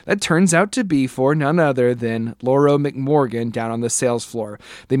party that turns out to be for none other than Laura McMorgan down on the sales floor.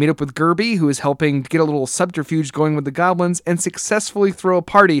 They meet up with Gerby, who is helping get a little subterfuge going with the goblins, and successfully throw a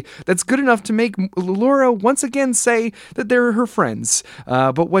party that's good enough to make Laura once again say that they're her friends.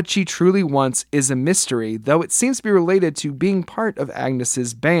 But what she truly wants is a mystery, though it seems to be related to being part of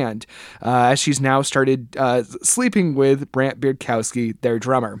Agnes's band, as she's now started sleeping with Brant Beardkowski, their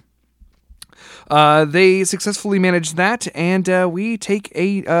drummer. They successfully manage that, and we take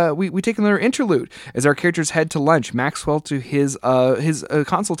another interlude as our characters head to lunch. Maxwell to his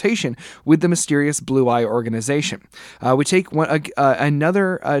consultation with the mysterious Blue Eye organization. We take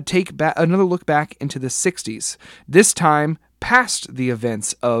another look back into the 60s. This time, past the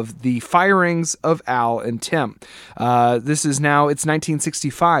events of the firings of Al and Tim. It's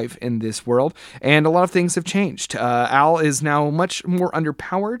 1965 in this world, and a lot of things have changed. Al is now much more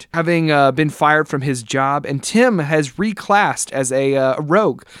underpowered, having been fired from his job, and Tim has reclassed as a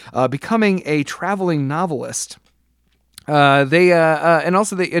rogue, becoming a traveling novelist. And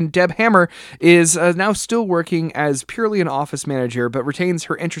Deb Hammer is now still working as purely an office manager, but retains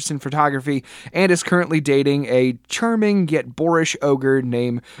her interest in photography and is currently dating a charming yet boorish ogre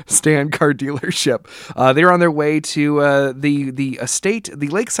named Stan Car Dealership. They're on their way to the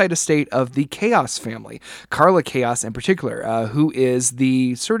lakeside estate of the Chaos family, Carla Chaos in particular, who is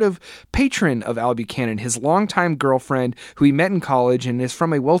the sort of patron of Al Buchanan, his longtime girlfriend, who he met in college and is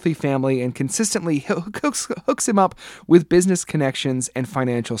from a wealthy family and consistently hooks him up with business connections and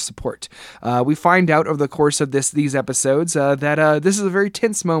financial support. We find out over the course of these episodes that this is a very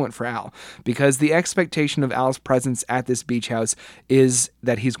tense moment for Al, because the expectation of Al's presence at this beach house is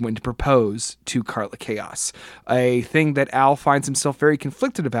that he's going to propose to Carla Chaos, a thing that Al finds himself very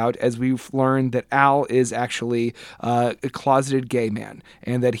conflicted about, as we've learned that Al is actually a closeted gay man,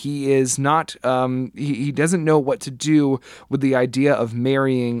 and that he is not, he doesn't know what to do with the idea of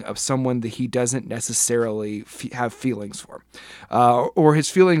marrying someone that he doesn't necessarily have feelings for, or his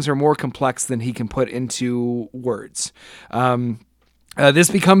feelings are more complex than he can put into words.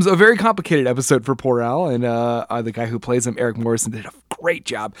 This becomes a very complicated episode for poor Al, and the guy who plays him, Eric Morrison, did a great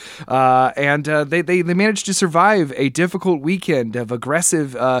job. They managed to survive a difficult weekend of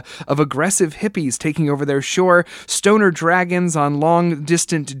aggressive hippies taking over their shore, stoner dragons on long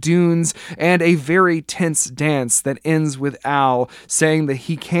distant dunes, and a very tense dance that ends with Al saying that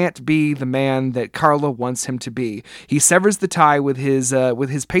he can't be the man that Carla wants him to be. He severs the tie with his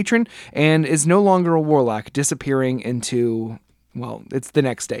patron and is no longer a warlock, disappearing into Well, it's the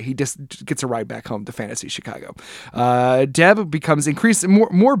next day. He just gets a ride back home to Fantasy Chicago. Deb becomes increasingly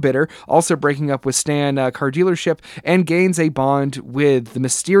more bitter, also breaking up with Stan Car Dealership, and gains a bond with the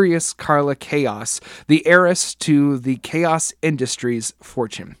mysterious Carla Chaos, the heiress to the Chaos Industries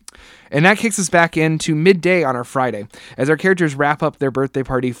fortune. And that kicks us back into midday on our Friday, as our characters wrap up their birthday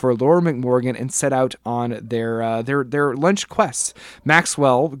party for Laura McMorgan and set out on their lunch quests.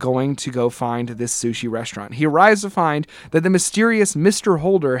 Maxwell going to go find this sushi restaurant. He arrives to find that the mysterious Mr.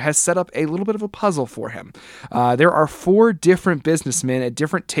 Holder has set up a little bit of a puzzle for him. There are 4 different businessmen at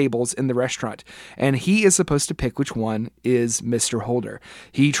different tables in the restaurant, and he is supposed to pick which one is Mr. Holder.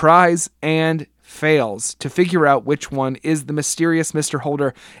 He tries and fails to figure out which one is the mysterious Mr.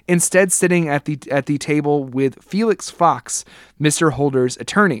 Holder, instead sitting at the table with Felix Fox, Mr. Holder's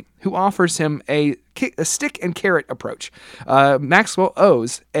attorney, who offers him a stick and carrot approach. Maxwell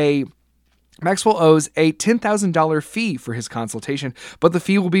owes a $10,000 fee for his consultation, but the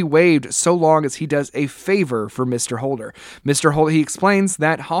fee will be waived so long as he does a favor for Mr. Holder. Mr. Holder, he explains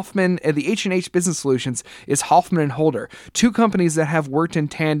that Hoffman, the H&H Business Solutions, is Hoffman and Holder, 2 companies that have worked in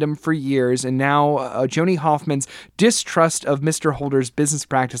tandem for years, and now Joni Hoffman's distrust of Mr. Holder's business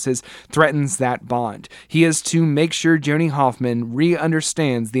practices threatens that bond. He is to make sure Joni Hoffman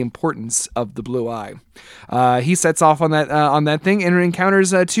re-understands the importance of the blue eye. He sets off on that thing and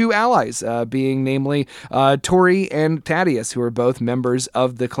encounters 2 allies, being namely Tori and Thaddeus, who are both members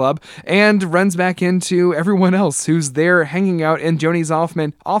of the club, and runs back into everyone else who's there hanging out in Joni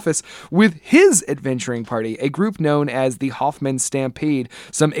Hoffman's office with his adventuring party, a group known as the Hoffman Stampede,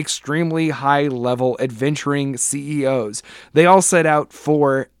 some extremely high-level adventuring CEOs. They all set out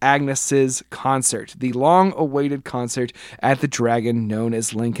for Agnes's concert, the long-awaited concert at the Dragon known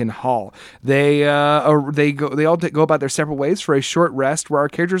as Lincoln Hall. They all go about their separate ways for a short rest, where our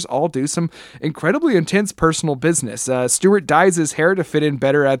characters all do some incredibly intense personal business. Stuart dyes his hair to fit in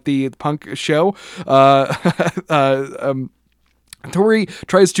better at the punk show. Tori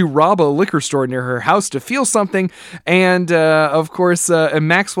tries to rob a liquor store near her house to feel something, and of course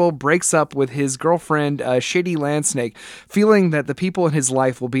Maxwell breaks up with his girlfriend Shady Landsnake, feeling that the people in his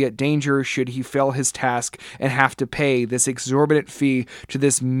life will be at danger should he fail his task and have to pay this exorbitant fee to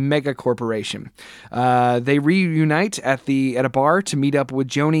this mega corporation. They reunite at a bar to meet up with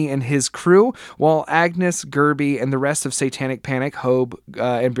Joni and his crew, while Agnes, Gerby, and the rest of Satanic Panic, Hobe,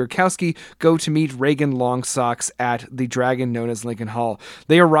 and Bierkowski go to meet Reagan Longsocks at the Dragon known as Lincoln Hall.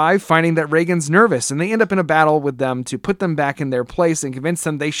 They arrive finding that Reagan's nervous, and they end up in a battle with them to put them back in their place and convince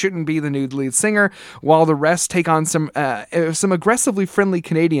them they shouldn't be the new lead singer, while the rest take on some aggressively friendly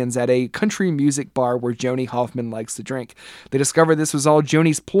Canadians at a country music bar where Joni Hoffman likes to drink. They discover this was all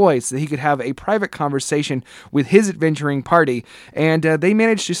Joni's ploy so that he could have a private conversation with his adventuring party, and they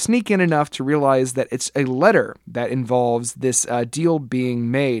manage to sneak in enough to realize that it's a letter that involves this deal being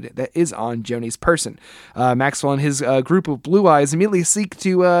made that is on Joni's person. Maxwell and his group of Blue Eyes immediately seek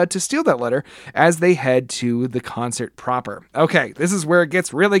to steal that letter as they head to the concert proper. Okay, this is where it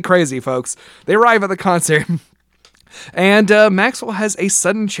gets really crazy, folks. They arrive at the concert. And Maxwell has a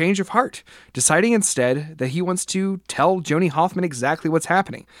sudden change of heart, deciding instead that he wants to tell Joni Hoffman exactly what's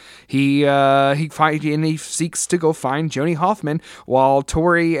happening. He seeks to go find Joni Hoffman while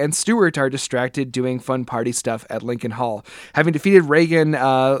Tori and Stuart are distracted doing fun party stuff at Lincoln Hall. Having defeated Reagan,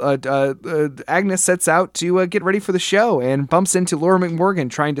 Agnes sets out to get ready for the show and bumps into Laura McMorgan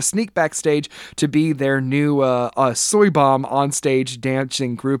trying to sneak backstage to be their new soy bomb onstage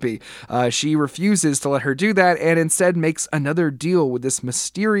dancing groupie. She refuses to let her do that and instead makes another deal with this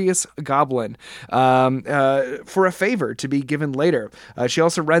mysterious goblin for a favor to be given later. She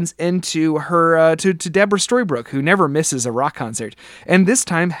also runs into her to Deborah Storybrooke, who never misses a rock concert, and this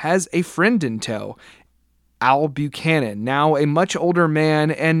time has a friend in tow. Al Buchanan, now a much older man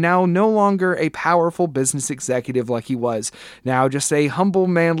and now no longer a powerful business executive like he was. Now just a humble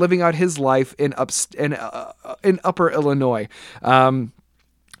man living out his life in Upper Illinois. Upper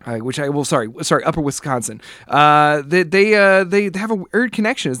Wisconsin. They have a weird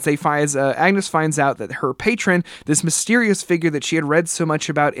connection. Agnes finds out that her patron, this mysterious figure that she had read so much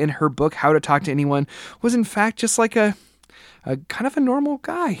about in her book, How to Talk to Anyone, was in fact just like a kind of a normal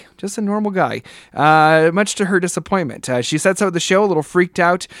guy, much to her disappointment. She sets out the show a little freaked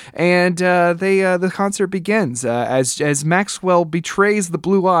out, and the concert begins as Maxwell betrays the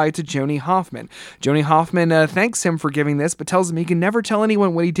blue eye to Joni Hoffman. Joni Hoffman thanks him for giving this, but tells him he can never tell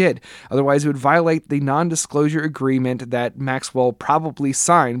anyone what he did, otherwise it would violate the non-disclosure agreement that Maxwell probably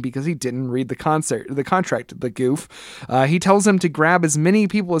signed because he didn't read the contract, the goof. He tells him to grab as many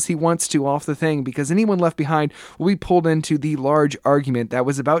people as he wants to off the thing because anyone left behind will be pulled into the large argument that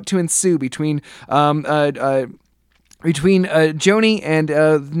was about to ensue between between Joni and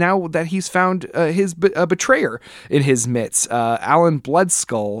now that he's found his betrayer in his midst, Alan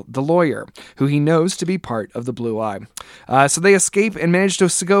Bloodskull, the lawyer, who he knows to be part of the Blue Eye. So they escape and manage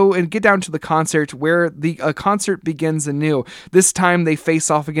to go and get down to the concert, where the concert begins anew. This time they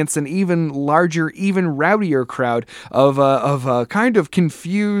face off against an even larger, even rowdier crowd of kind of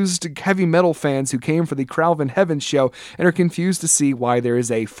confused heavy metal fans who came for the Cralvin Heaven show and are confused to see why there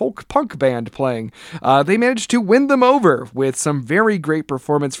is a folk punk band playing. They manage to win them over with some very great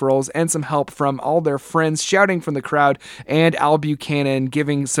performance roles and some help from all their friends shouting from the crowd, and Al Buchanan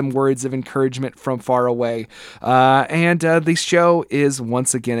giving some words of encouragement from far away. And the show is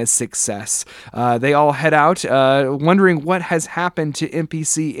once again a success. They all head out wondering what has happened to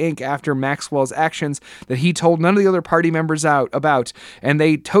MPC Inc. after Maxwell's actions that he told none of the other party members about, and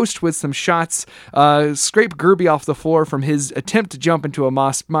they toast with some shots, scrape Gerby off the floor from his attempt to jump into a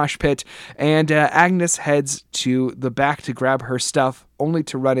mosh pit, and Agnes heads to the back to grab her stuff, only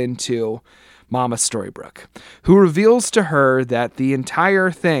to run into Mama Storybrooke, who reveals to her that the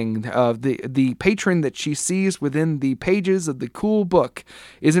entire thing of the patron that she sees within the pages of the cool book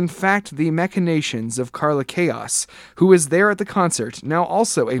is in fact the machinations of Carla Chaos, who is there at the concert, now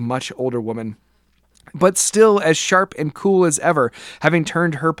also a much older woman, but still as sharp and cool as ever, having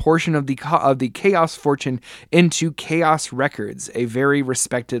turned her portion of the Chaos fortune into Chaos Records, a very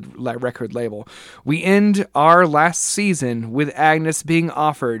respected record label. We end our last season with Agnes being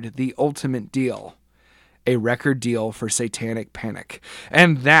offered the ultimate deal, a record deal for Satanic Panic.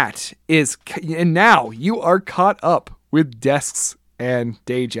 And now you are caught up with Desks and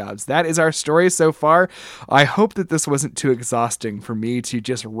Day Jobs. That is our story so far. I hope that this wasn't too exhausting for me to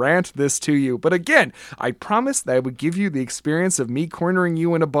just rant this to you. But again, I promised that I would give you the experience of me cornering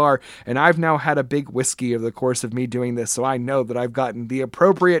you in a bar, and I've now had a big whiskey over the course of me doing this, so I know that I've gotten the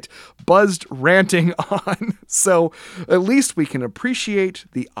appropriate buzzed ranting on. So at least we can appreciate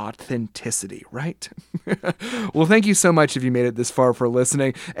the authenticity, right? Well, thank you so much if you made it this far for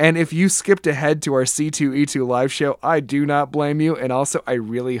listening. And if you skipped ahead to our C2E2 live show, I do not blame you. And also, I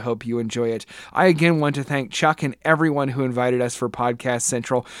really hope you enjoy it. I again want to thank Chuck and everyone who invited us for Podcast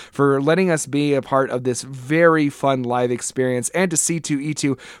Central for letting us be a part of this very fun live experience, and to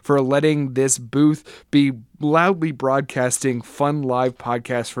C2E2 for letting this booth be loudly broadcasting fun live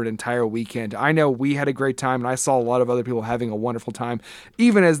podcasts for an entire weekend. I know we had a great time, and I saw a lot of other people having a wonderful time,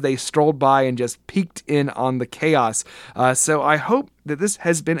 even as they strolled by and just peeked in on the chaos. So I hope that this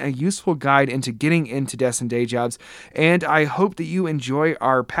has been a useful guide into getting into Desks and Day Jobs, and I hope that you enjoy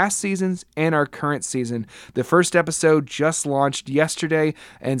our past seasons and our current season. The first episode just launched yesterday,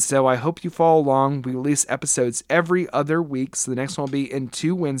 and so I hope you follow along. We release episodes every other week, so the next one will be in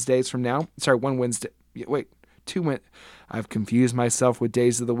 2 Wednesdays from now. Sorry, 1 Wednesday. Wait, 2 I've confused myself with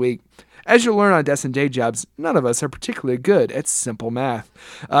days of the week. As you'll learn on Desks and Day Jobs, none of us are particularly good at simple math.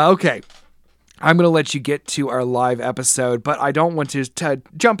 Okay. I'm going to let you get to our live episode, but I don't want to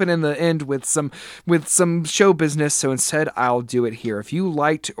jump in the end with some show business, so instead I'll do it here. If you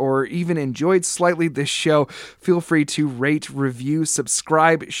liked or even enjoyed slightly this show, feel free to rate, review,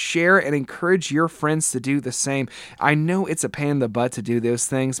 subscribe, share, and encourage your friends to do the same. I know it's a pain in the butt to do those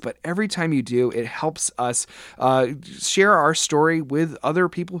things, but every time you do, it helps us share our story with other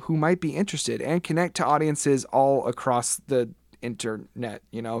people who might be interested and connect to audiences all across the internet,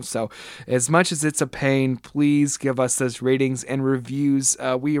 so as much as it's a pain, please give us those ratings and reviews.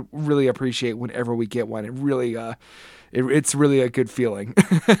 We really appreciate whenever we get one. It really it's really a good feeling.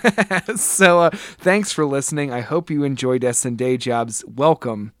 So thanks for listening. I hope you enjoy Desks and Day Jobs.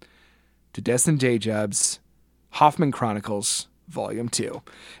 Welcome to Desks and Day Jobs Hoffman Chronicles Volume 2,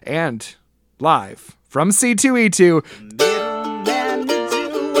 and live from C2E2. Middleman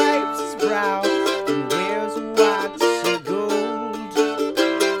to wipes his brow and wears a watch of gold.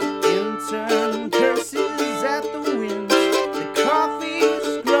 Intern curses at the wind. The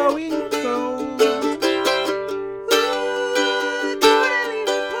coffee's growing cold. Ooh, totally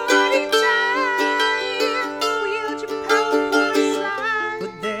party time. Wield your power for a slide.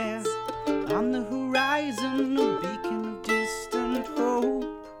 But there, on the horizon, a beacon of distant hope.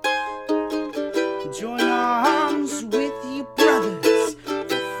 Join arms with you brothers,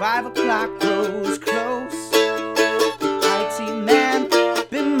 for 5 o'clock grows close. The IT man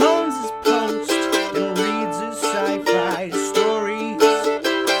bemoans his post and reads his sci-fi stories.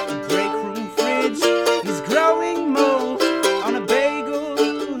 The break room fridge is growing mold on a bagel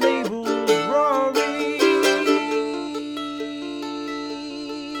labeled Rory.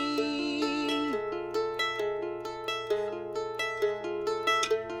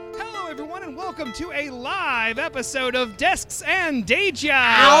 Hello, everyone, and welcome to a live episode of Desks and Day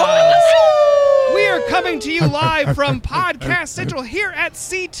Jobs. We are coming to you live from Podcast Central here at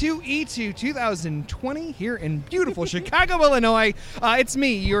C2E2 2020 here in beautiful Chicago, Illinois. It's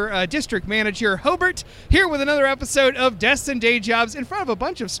me, your district manager, Hobart, here with another episode of Desks and Day Jobs in front of a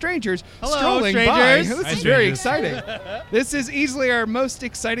bunch of strangers strolling by. This is very exciting. This is easily our most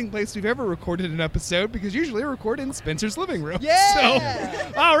exciting place we've ever recorded an episode because usually we record in Spencer's living room.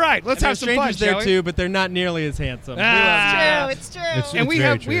 Yeah! So, all right, let's have some fun, strangers there shall we? too, but they're not nearly as handsome. It's true. And we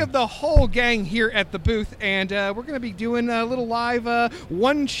have the whole gang here at the booth, and we're going to be doing a little live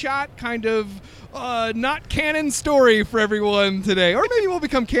one-shot kind of not canon story for everyone today. Or maybe we'll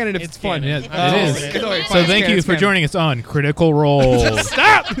become canon if it's fun. Yeah, it is. It's always fun. So It's thank canon, you it's for canon. joining us on Critical Role.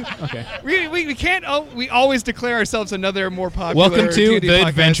 Stop! Okay. We can't. We always declare ourselves another more popular. Welcome to D&D the podcast.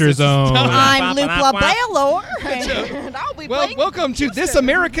 Adventure This is Zone. dumb. I'm Luke LaBellor, and I'll be Well, playing welcome to This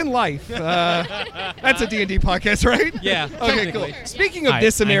American Life. That's a D&D podcast, right? Yeah, Okay, cool. technically. Speaking of Hi,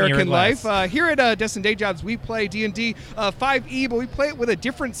 This I'm here American at Life, here at Desks and Day Jobs, we play D&D 5e, but we play it with a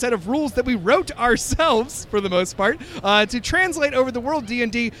different set of rules that we wrote ourselves, for the most part, to translate over the world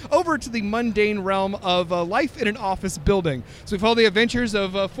D&D over to the mundane realm of life in an office building. So we follow the adventures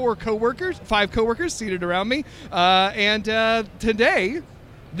of five coworkers seated around me, and today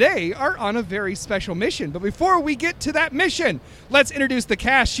they are on a very special mission. But before we get to that mission, let's introduce the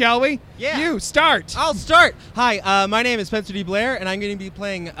cast, shall we? Yeah. You start. I'll start. Hi, my name is Spencer D. Blair, and I'm going to be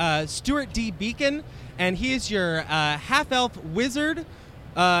playing Stuart D. Beacon, and he is your half-elf wizard.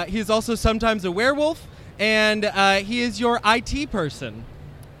 He is also sometimes a werewolf, and he is your IT person.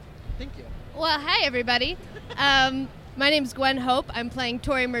 Thank you. Well, hi, everybody. My name's Gwen Hope. I'm playing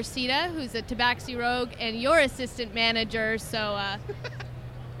Tori Mercida, who's a Tabaxi rogue and your assistant manager, so,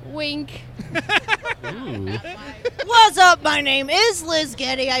 wink. What's up? My name is Liz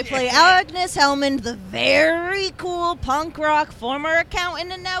Getty. I play Agnes Hellman, the very cool punk rock former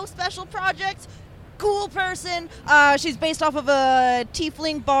accountant and now special projects cool person. She's based off of a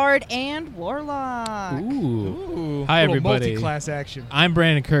tiefling bard and warlock. Ooh. Hi, Little everybody. multi-class action. I'm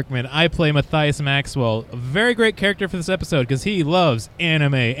Brandon Kirkman. I play Matthias Maxwell, a very great character for this episode because he loves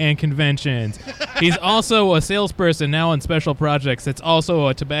anime and conventions. He's also a salesperson now on special projects. It's also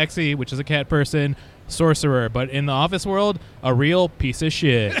a tabaxi, which is a cat person, sorcerer, but in the office world, a real piece of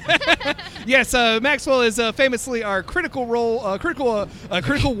shit. Yes, Maxwell is famously our critical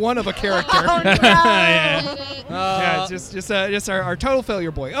one of a character. Yeah, it's just our total failure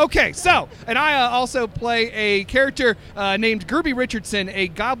boy. Okay, so, and I also play a character named Gerby Richardson, a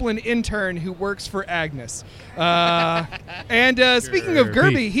goblin intern who works for Agnes. And speaking of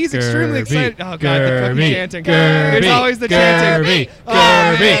Gerby, he's extremely excited. Oh, God, the fucking chanting. There's always the chanting.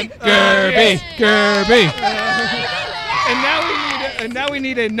 Gerby. And now we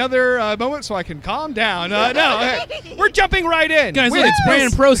need another moment so I can calm down. Okay. We're jumping right in. Guys, With look, it's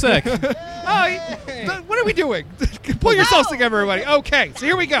Brandon Prosek. what are we doing? Pull yourselves together, everybody. Okay, so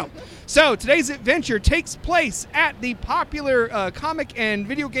here we go. So today's adventure takes place at the popular comic and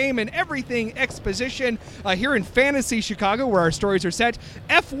video game and everything exposition here in Fantasy Chicago, where our stories are set.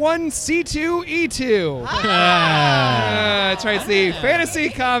 F1C2E2. That's right. It's the fantasy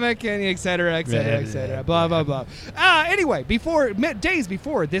comic and et cetera, blah, blah, blah. Anyway, days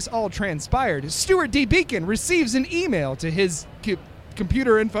before this all transpired, Stuart D. Beacon receives an email to his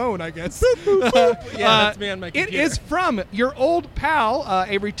computer and phone, I guess. Yeah, that's me on my computer. It is from your old pal,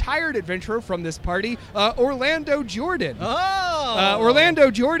 a retired adventurer from this party, Orlando Jordan. Oh!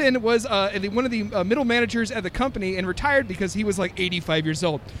 Orlando Jordan was one of the middle managers at the company and retired because he was like 85 years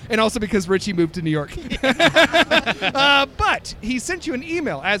old, and also because Richie moved to New York. But he sent you an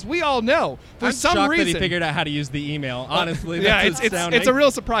email, as we all know, for I'm some shocked reason. that he figured out how to use the email. Honestly, Yeah, that's astounding. it's a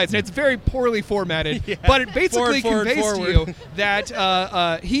real surprise, and it's very poorly formatted. Yeah. But it basically Forward, conveys forward. to you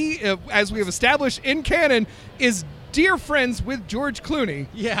that he, as we have established in canon, is dear friends with George Clooney.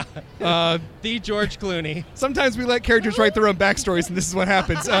 Yeah. The George Clooney. Sometimes we let characters write their own backstories, and this is what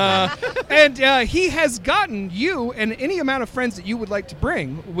happens. And he has gotten you and any amount of friends that you would like to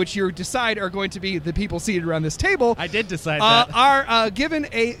bring, which you decide are going to be the people seated around this table. I did decide that. Are given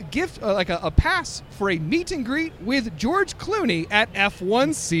a gift, like a pass for a meet and greet with George Clooney at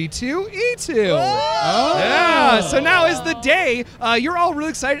F1C2E2. Oh. Yeah, so now is the day. You're all really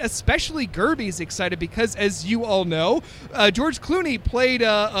excited, especially Gerby's excited because, as you all know, George Clooney played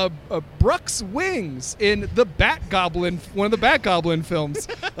Brooks Wings in the Batgoblin, one of the Batgoblin films.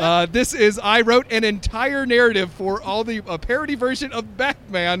 I wrote an entire narrative for all the parody version of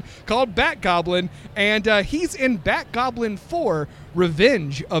Batman called Batgoblin, and he's in Batgoblin 4,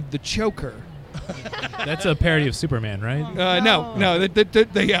 Revenge of the Choker. That's a parody of Superman, right? No.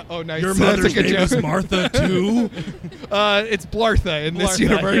 Yeah. Oh, nice. Your That's a mother's good name joke. is Martha too. It's Blartha in this Blartha,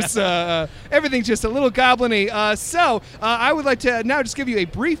 universe. Everything's just a little goblin-y. So I would like to now just give you a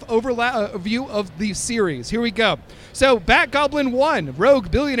brief overview of the series. Here we go. So Batgoblin 1, rogue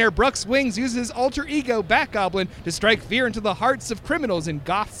billionaire Brooks Wings uses his alter ego Batgoblin to strike fear into the hearts of criminals in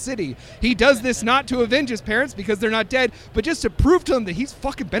Goth City. He does this not to avenge his parents because they're not dead, but just to prove to them that he's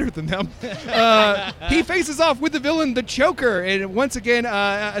fucking better than them. He faces off with the villain, the Choker, and once again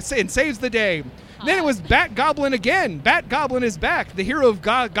and saves the day. Then it was Batgoblin again. Batgoblin is back. The hero of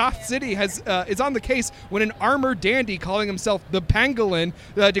Goth City is on the case when an armored dandy calling himself the Pangolin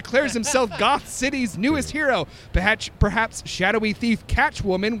declares himself Goth City's newest hero. Perhaps shadowy thief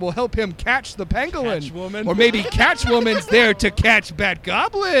Catchwoman will help him catch the Pangolin. Catchwoman? Or maybe Catchwoman's there to catch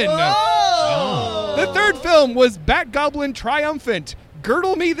Batgoblin. Oh! The third film was Batgoblin Triumphant.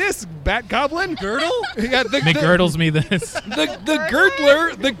 Girdle me this, Batgoblin. Girdle? Yeah, McGirdles me this.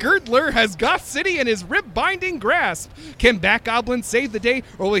 The girdler has Goth City in his rib-binding grasp. Can Batgoblin save the day,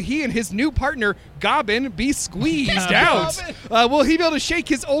 or will he and his new partner Goblin be squeezed out? Will he be able to shake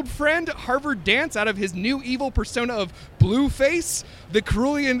his old friend Harvard Dance out of his new evil persona of Blueface, the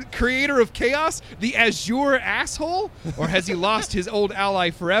Cerulean creator of chaos, the Azure asshole? Or has he lost his old ally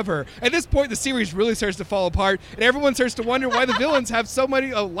forever? At this point, the series really starts to fall apart, and everyone starts to wonder why the villains have so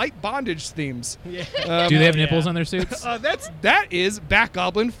many light bondage themes. Yeah. Do they have nipples on their suits? That is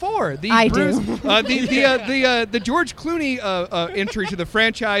Batgoblin 4. I do. The George Clooney entry to the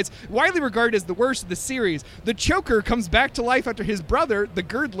franchise, widely regarded as the worst of the series. The Choker comes back to life after his brother, the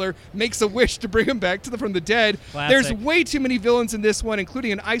Girdler, makes a wish to bring him back from the dead. Classic. There's way too many villains in this one,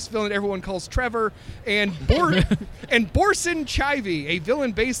 including an ice villain everyone calls Trevor, and Borson Chivy, a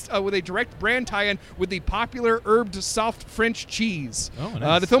villain based with a direct brand tie-in with the popular herbed soft French cheese. Oh,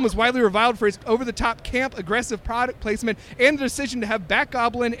 nice. The film was widely reviled for its over-the-top camp, aggressive product placement, and the decision to have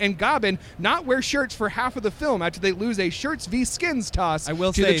Batgoblin and Goblin not wear shirts for half of the film after they lose a shirts v skins toss I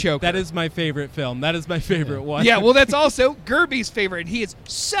will to say the Choker. that is my favorite film. That is my favorite one. Yeah, well, that's also Gerby's favorite. He is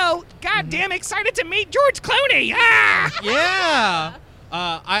so goddamn excited to meet George Clooney. Ah! Yeah.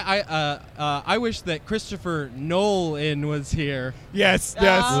 I wish that Christopher Nolan was here. Yes.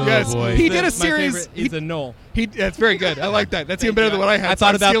 Oh, boy. He did My a series. favorite, he's a Noel. That's very good. I like that. That's even better than what I had. I thought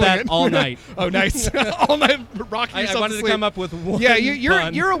I'm about stealing that it. all night. Oh, nice. All night rocking I yourself wanted to sleep. come up with one. Yeah,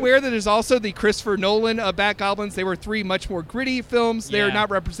 pun. you're aware that there's also the Christopher Nolan Batgoblins. They were 3 much more gritty films. They are Yeah. not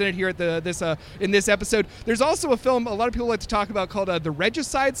represented here at in this episode. There's also a film a lot of people like to talk about called The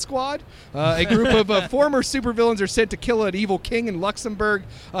Regicide Squad. A group of former supervillains are sent to kill an evil king in Luxembourg.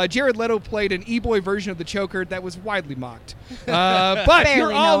 Jared Leto played an e-boy version of the Choker that was widely mocked. But Barely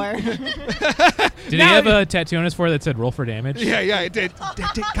you're all know her. Did he now- have a tattoo on his forehead that said "Roll for damage"? Yeah, it did.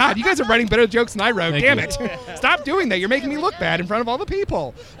 God, you guys are writing better jokes than I wrote. Thank Damn you. it. Stop doing that. You're making me look bad in front of all the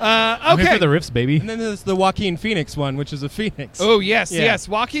people. I'm here Okay. for the riffs, baby. And then there's the Joaquin Phoenix one, which is a phoenix. Oh, yes, Yeah. yes.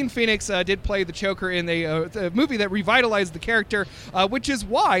 Joaquin Phoenix did play the Choker in the movie that revitalized the character, which is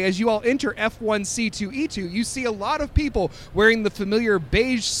why, as you all enter F1C2E2, you see a lot of people wearing the familiar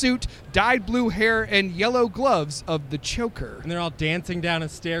beige suit, dyed blue hair, and yellow gloves of the Choker. And they're all dancing down a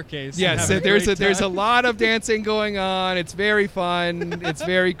staircase. and Yes, having there's great a time. lot of dancing going on. It's very fun. It's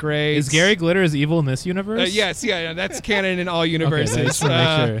very great. Is Gary Glitter as evil in this universe? Yes, yeah, that's canon in all universes. I just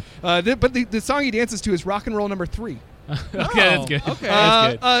wanna make But the song he dances to is Rock and Roll Number 3. Okay, that's good. Okay.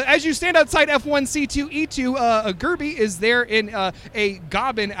 That's good. As you stand outside F1C2E2, Gerby is there in a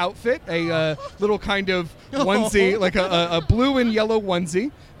Goblin outfit, a little kind of onesie, like a blue and yellow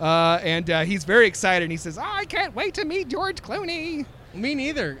onesie. And he's very excited. And he says, I can't wait to meet George Clooney. Me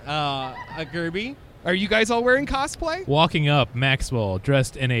neither, Gerby. Are you guys all wearing cosplay? Walking up, Maxwell,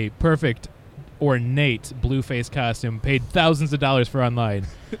 dressed in a perfect, ornate Blueface costume, paid thousands of dollars for online.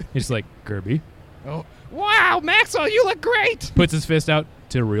 He's like, Gerby. Oh, wow, Maxwell, you look great. Puts his fist out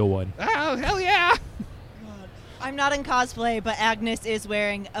to a real one. Oh, hell yeah. I'm not in cosplay, but Agnes is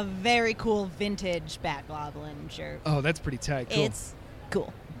wearing a very cool vintage Batgoblin shirt. Oh, that's pretty tight. Cool. It's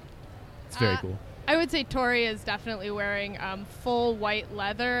cool. It's very cool. I would say Tori is definitely wearing full white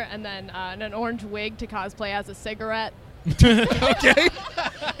leather and then an orange wig to cosplay as a cigarette. Okay.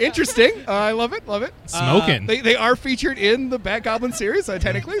 Interesting. I love it. Love it. Smoking. They are featured in the Batgoblin series,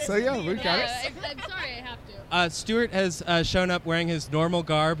 technically. So, yeah, we got it. I'm sorry, I have to. Stuart has shown up wearing his normal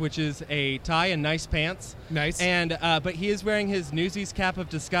garb, which is a tie and nice pants. Nice. And but he is wearing his Newsies cap of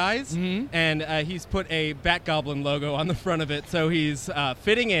disguise, and he's put a Batgoblin logo on the front of it, so he's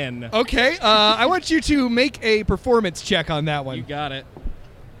fitting in. Okay. I want you to make a performance check on that You one. got it.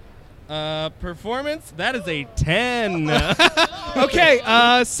 Performance, that is a 10.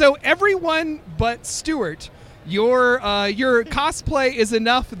 Okay, so everyone but Stuart, your cosplay is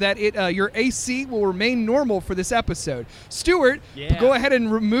enough that your AC will remain normal for this episode. Stuart, go ahead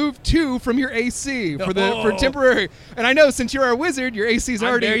and remove 2 from your AC for temporary. And I know since you're a wizard, your AC is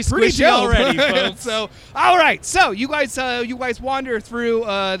already very pretty squishy dope. already, folks. So, all right. So you guys wander through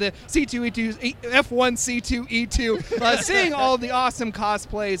the C2E2 F1C2E2, seeing all the awesome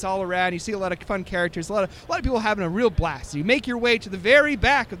cosplays all around. You see a lot of fun characters, a lot of people having a real blast. You make your way to the very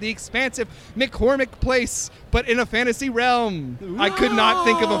back of the expansive McCormick Place, but in a fantasy realm. I could not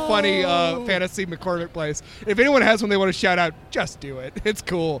think of a funny fantasy McCormick Place. If anyone has one they want to shout out, just do it. It's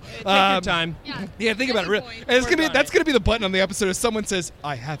cool. Take your time. Yeah, think about it. And that's gonna be the button on the episode if someone says,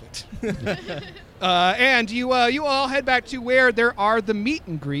 "I have it." And you all head back to where there are the meet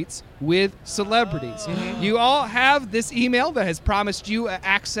and greets with celebrities. You all have this email that has promised you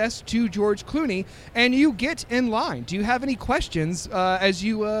access to George Clooney, and you get in line. Do you have any questions as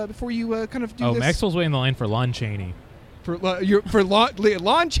you before you kind of do this? Oh, Maxwell's waiting in the line for Lon Chaney. For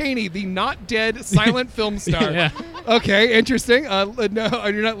Lon Chaney, the not dead silent film star. Yeah. Okay, interesting. No,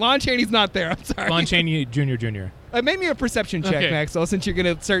 you're not. Lon Chaney's not there. I'm sorry. Lon Chaney Jr. Make me a perception check, Okay. Maxwell, since you're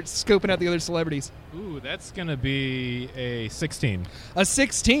going to start scoping out the other celebrities. Ooh, that's going to be a 16. A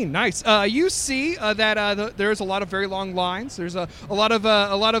 16, nice. You see that there's a lot of very long lines. There's a lot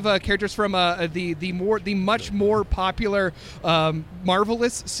of characters from the much more popular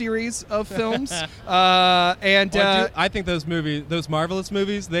Marvelous series of films. I think those Marvelous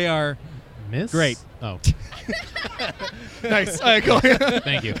movies, they are Miss? Great. Oh, Nice. Cool.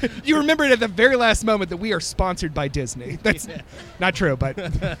 thank you. You remembered at the very last moment that we are sponsored by Disney. That's not true, but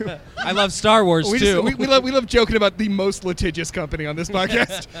I love Star Wars too. we love joking about the most litigious company on this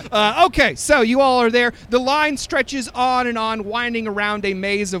podcast. Okay, so you all are there. The line stretches on and on, winding around a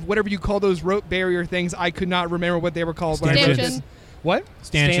maze of whatever you call those rope barrier things. I could not remember what they were called. when I wrote Stanchions. this. What?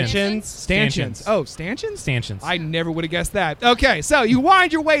 Stanchions. Stanchions. Oh, stanchions? Stanchions. I never would have guessed that. Okay, so you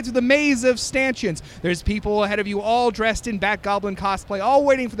wind your way through the maze of stanchions. There's people ahead of you all dressed in Batgoblin cosplay, all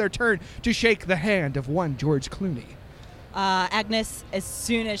waiting for their turn to shake the hand of one George Clooney. Agnes, as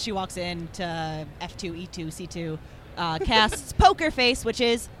soon as she walks into F2, E2, C2, casts Poker Face, which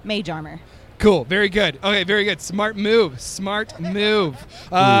is Mage Armor. Cool. Very good. Okay, very good. Smart move. You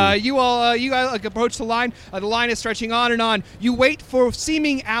guys approach the line. The line is stretching on and on. You wait for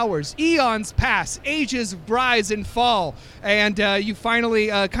seeming hours. Eons pass. Ages rise and fall. And you finally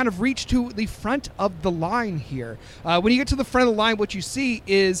kind of reach to the front of the line here. When you get to the front of the line, what you see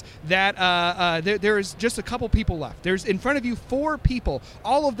is that there's just a couple people left. There's in front of you 4 people,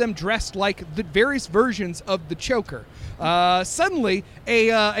 all of them dressed like the various versions of the Choker. Suddenly,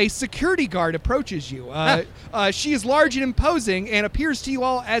 a security guard approaches you. She is large and imposing and appears to you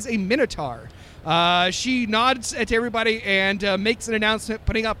all as a minotaur. She nods at everybody and makes an announcement,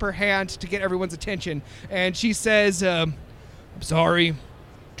 putting up her hand to get everyone's attention. And she says, I'm sorry,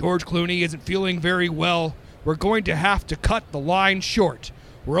 George Clooney isn't feeling very well. We're going to have to cut the line short.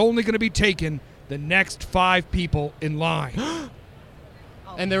 We're only going to be taking the next 5 people in line.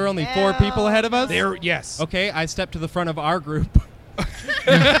 And there were only 4 people ahead of us? Yes. Okay, I step to the front of our group.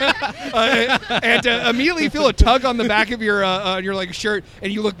 And immediately you feel a tug on the back of your shirt,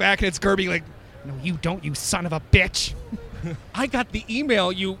 and you look back and it's Gerby like, "No, you don't, you son of a bitch." I got the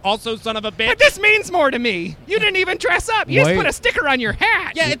email, you also son of a bitch. But this means more to me. You didn't even dress up. You just Wait. put a sticker on your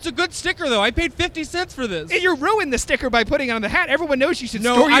hat. Yeah, it's a good sticker, though. I paid 50 cents for this. And you ruined the sticker by putting it on the hat. Everyone knows you should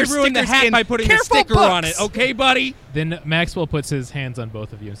No, store your I ruined the stickers hat in by putting the careful sticker on books. it. Okay, buddy? Then Maxwell puts his hands on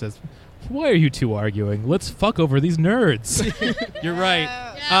both of you and says, "Why are you two arguing? Let's fuck over these nerds." You're right.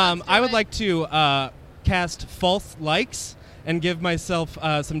 I would like to cast False Likes and give myself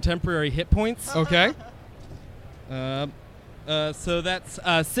some temporary hit points. Okay. So that's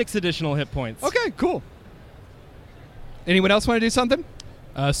 6 additional hit points. Okay, cool. Anyone else want to do something?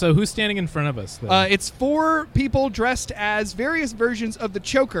 So who's standing in front of us? Then? It's 4 people dressed as various versions of the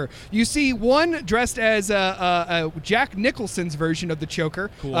Choker. You see one dressed as Jack Nicholson's version of the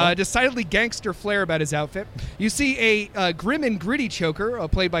Choker. Cool. Decidedly gangster flair about his outfit. You see a grim and gritty Choker,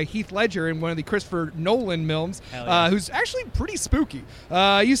 played by Heath Ledger in one of the Christopher Nolan films, Hell yeah. who's actually pretty spooky.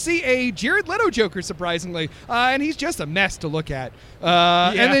 You see a Jared Leto Joker, surprisingly, and he's just a mess to look at.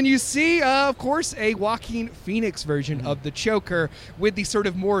 And then you see, of course, a Joaquin Phoenix version of the Choker with the sort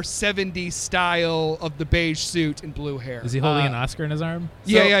of more 70s style of the beige suit and blue hair. Is he holding an Oscar in his arm?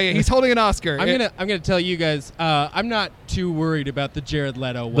 Yeah. He's holding an Oscar. I'm gonna tell you guys. I'm not too worried about the Jared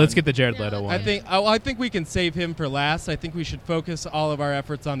Leto one. Let's get the Jared Leto one. I think we can save him for last. I think we should focus all of our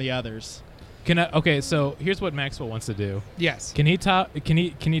efforts on the others. Okay, so here's what Maxwell wants to do. Yes. Can he tap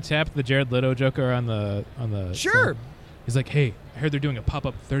the Jared Leto Joker on the Sure. He's like, "Hey, heard they're doing a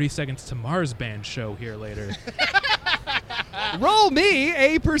pop-up 30 Seconds to Mars band show here later. Roll me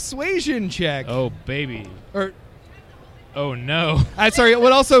a persuasion check. Oh, baby. Or Oh, no. sorry, it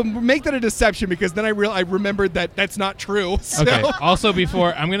would also make that a deception because then I remembered that that's not true. So. Okay. Also,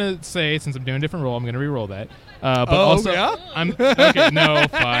 before, I'm going to say, since I'm doing a different roll, I'm going to re-roll that. But Oh, also, yeah? Okay, no,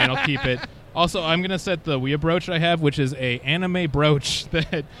 fine, I'll keep it. Also, I'm going to set the Ouija brooch I have, which is a anime brooch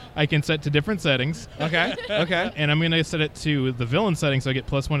that I can set to different settings. Okay. Okay. And I'm going to set it to the villain setting so I get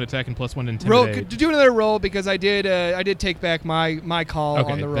 +1 attack and +1 Roll. intimidate. Do another roll because I did take back my call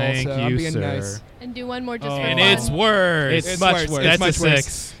Okay, on the roll. thank so you, I'm being sir. nice. And do one more just for And fun. it's worse. It's much worse. worse. It's That's much a worse.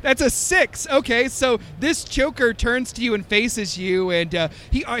 6. That's a 6. Okay, so this choker turns to you and faces you, and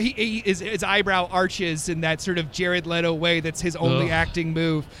his eyebrow arches in that sort of Jared Leto way. That's his only Ugh. acting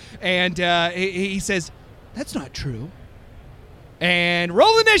move, and he says, "That's not true." And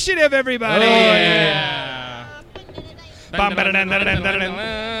roll initiative, everybody. Oh, yeah.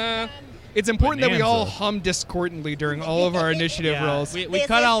 It's important that we all Bonanza. hum discordantly during all of our initiative Yeah, rolls. we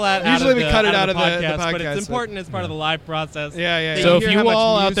cut all that out Usually of we the, cut it out of the the podcast, but podcast, it's important as part of the live process. Yeah. So hear if how you much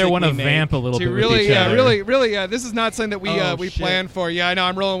all out there music want to we make. vamp a little To bit really, with each other. really, this is not something that we Oh, we shit. planned for. Yeah, I know.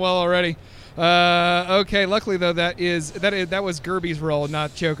 I'm rolling well already. Okay. Luckily though, that was Gerby's roll,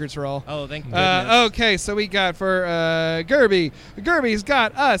 not Joker's roll. Oh, thank goodness. Okay, so we got for Gerby. Gerby's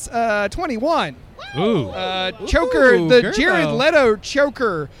got us 21. Ooh. Choker, Ooh, the Gerbo. Jared Leto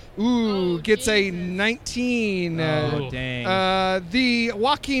choker, gets a 19. Oh, dang. The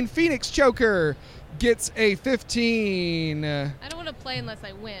Joaquin Phoenix choker gets a 15. I don't want to play unless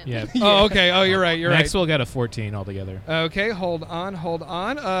I win. Yeah. Oh, okay. Oh, you're right. You're Maxwell got a 14 altogether. right. Okay, hold on.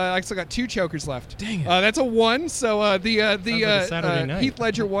 I still got 2 chokers left. Dang it. That's a 1. So the like a Saturday night. Heath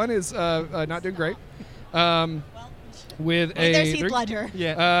Ledger one is not doing great. With Hey, there's a Heath 3. Ledger.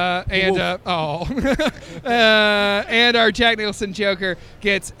 Yeah. And our Jack Nicholson Joker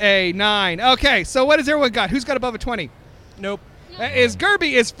gets a 9. Okay, so what has everyone got? Who's got above a 20? Nope. That is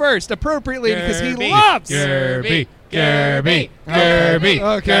Gerby is first, appropriately because he Gerby. loves. Gerby. Gerby. Gerby.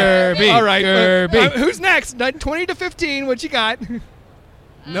 Okay. Gerby. All right. Gerby. Who's next? 20 to 15. What you got? Nope.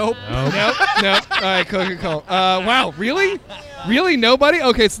 Nope. All right, cool. Wow, really? Really? Nobody?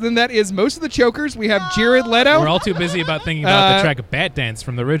 Okay, so then that is most of the chokers. We have Jared Leto. We're all too busy about thinking about the track of Bat Dance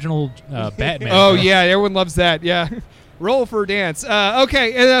from the original Batman. Oh, film. yeah, everyone loves that. Yeah. Roll for dance.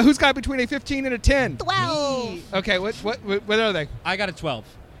 Okay, who's got between a 15 and a 10? 12. Okay, what are they? I got a 12.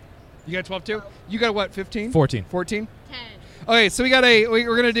 You got 12 too? You got what, 15? 14. 14? 10. Okay, so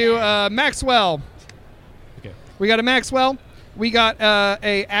we're going to do Maxwell. Okay. We got a Maxwell. We got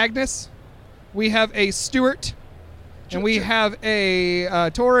a Agnes. We have a Stuart. And we have a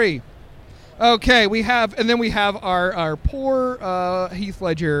Tori. Okay, we have our poor Heath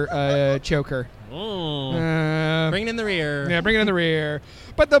Ledger choker. Bring it in the rear. Yeah, bring it in the rear.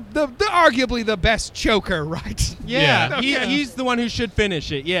 But the arguably the best choker, right? Yeah, Yeah. he's the one who should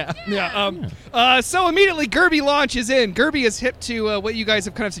finish it. Yeah. Yeah. So immediately Gerby launches in. Gerby is hip to what you guys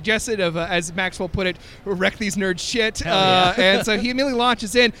have kind of suggested of, as Maxwell put it, wreck these nerds shit. yeah. And so he immediately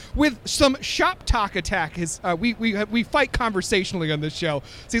launches in with some shop talk attack. We fight conversationally on this show.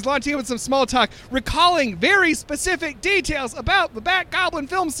 So he's launching in with some small talk, recalling very specific details about the Bat-Goblin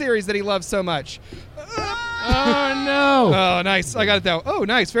film series that he loves so much. Oh, no. Oh, nice. I got it, though. Oh,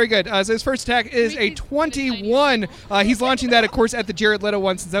 nice. Very good. So his first attack is a 21. He's launching that, of course, at the Jared Leto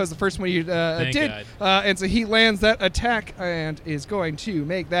one, since that was the first one you Thank did. And so he lands that attack and is going to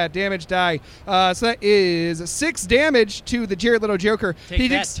make that damage die. So that is 6 damage to the Jared Leto Joker.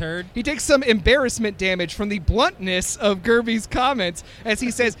 Take that, turd. He takes some embarrassment damage from the bluntness of Gerby's comments as he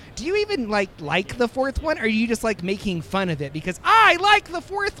says, "Do you even like the fourth one, or are you just making fun of it? Because I like the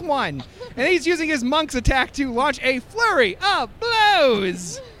fourth one." And he's using his monk's attack to launch a flurry of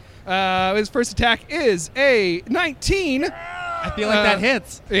blows. His first attack is a 19. I feel like that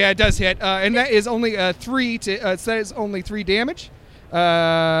hits. Yeah, it does hit, and that is only 3 to. So that is only 3 damage.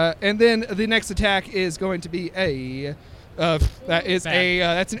 And then the next attack is going to be a. That's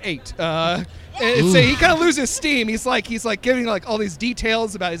an 8. So he kind of loses steam. He's giving all these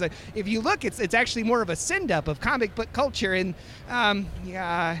details about. He's like, if you look, it's actually more of a send up of comic book culture, and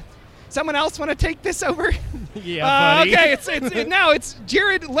yeah. Someone else want to take this over? Yeah, buddy. Okay, now it's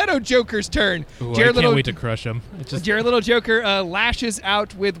Jared Leto Joker's turn. Ooh, Jared I can't wait to crush him. It just, Jared Leto Joker lashes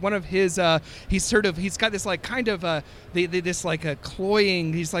out with one of his. He's got this this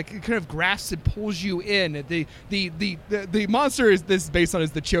cloying. He's kind of grasps and pulls you in. The monster is based on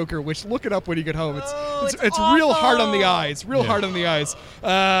as the Choker, which look it up when you get home. It's real hard on the eyes. Hard on the eyes.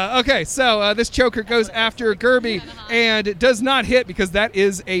 Okay, so this Choker goes after Gerby and does not hit because that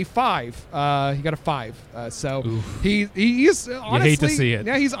is a 5. 5. He got a 5. So he's honestly, hate to see it.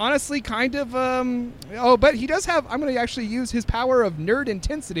 Yeah, he's honestly kind of. But he does have. I'm going to actually use his power of nerd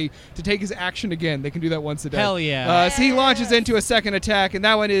intensity to take his action again. They can do that once a day. Hell yeah. So he launches into a second attack, and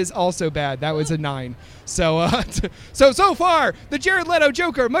that one is also bad. That was a 9. So so far, the Jared Leto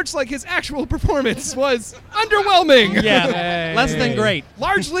Joker, much like his actual performance, was underwhelming. Yeah, less than great.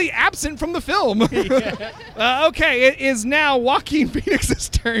 Largely absent from the film. Okay, it is now Joaquin Phoenix's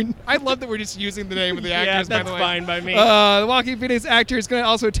turn. I love that we're just using the name of the actors, by that's the way. fine by me. The Joaquin Phoenix actor is going to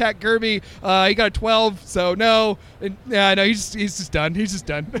also attack Kirby. He got a 12, so no. No, he's just done. He's just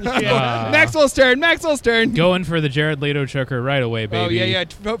done. Maxwell's turn. Going for the Jared Leto Joker right away, baby. Oh, yeah.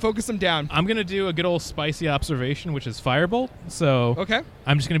 Focus him down. I'm going to do a good old spicy observation, which is Firebolt. So Okay.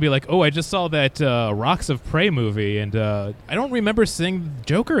 I'm just going to be like, I just saw that Rocks of Prey movie, and I don't remember seeing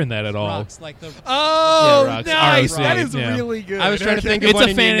Joker in that at all. Rocks, like the. Oh, Yeah, Rocks, nice. ROC, That is yeah. really good. I was trying to think of It's one a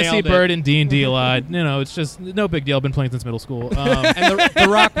and you fantasy nailed it. bird in D&D a lot. It's just no big deal. I've been playing since middle school. And the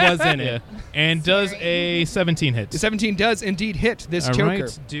Rock was in Yeah. it. And does a 17 hit. The 17 does indeed hit this All Joker.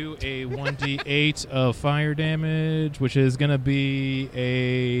 right, do a 1d8 of fire damage, which is going to be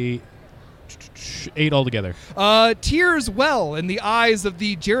a 8 altogether. Tears well in the eyes of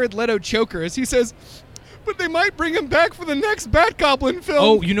the Jared Leto Joker as he says, but they might bring him back for the next Batgoblin film.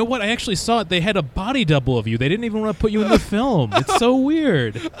 Oh, you know what? I actually saw it. They had a body double of you. They didn't even want to put you in the film. It's so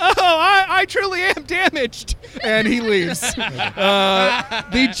weird. I truly am damaged. And he leaves.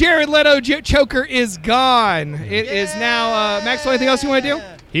 The Jared Leto Joker is gone. It is now, Maxwell, anything else you want to do?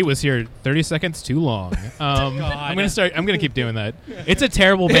 He was here 30 seconds too long. I'm gonna keep doing that. It's a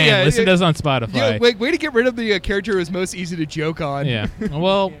terrible band. Yeah, Listen to us on Spotify. Yeah, way to get rid of the character who was most easy to joke on. Yeah.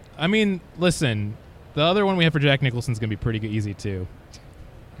 Well, I mean, listen. The other one we have for Jack Nicholson's gonna be pretty easy too.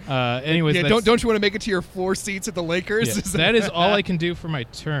 Anyways, Yeah, that's- don't you want to make it to your floor seats at the Lakers? yeah, that is all I can do for my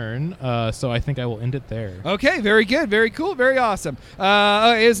turn. So I think I will end it there. Okay, very good, very cool, very awesome.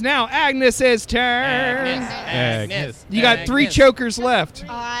 It is now Agnes's turn. Agnes. You got 3 chokers left.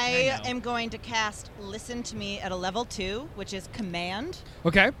 I am going to cast Listen to Me at a level 2, which is command.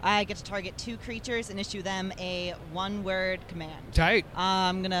 Okay, I get to target 2 creatures and issue them a 1-word command. tight.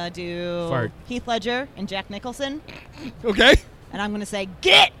 I'm going to do Fart. Heath Ledger and Jack Nicholson, Okay, and I'm going to say,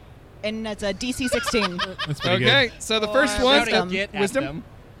 get! And it's a DC 16. That's pretty okay. So the first one, Wisdom. Get at Wisdom. them.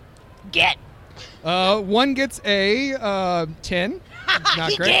 Get! One gets a 10, not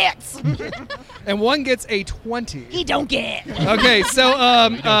He great, gets! and one gets a 20. He don't get! Okay, so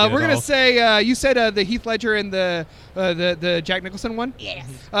don't get we're it gonna all. say you said the Heath Ledger and the Jack Nicholson one. Yes.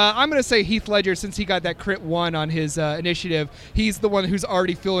 I'm gonna say Heath Ledger since he got that crit 1 on his initiative. He's the one who's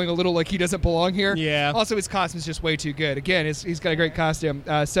already feeling a little like he doesn't belong here. Yeah. Also, his costume is just way too good. Again, he's got a great costume.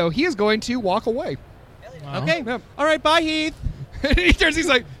 So he is going to walk away. Wow. Okay. Yep. All right. Bye, Heath. He turns. He's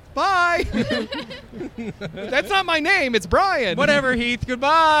like, "Bye." That's not my name. It's Brian. Whatever, Heath.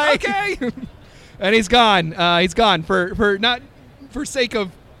 Goodbye. Okay. And he's gone. He's gone for not for sake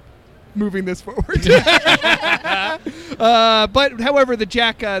of moving this forward. But however, the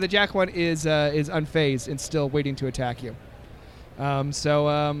Jack one is unfazed and still waiting to attack you. That's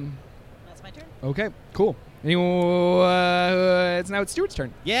my turn. Okay, cool. It's now Stuart's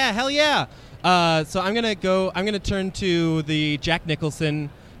turn. Yeah. Hell yeah. So I'm gonna turn to the Jack Nicholson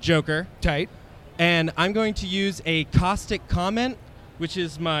Joker, Tight. and I'm going to use a caustic comment, which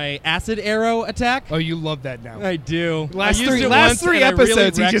is my acid arrow attack. Oh, you love that now. I do. Last I used three- it last once 3 and I really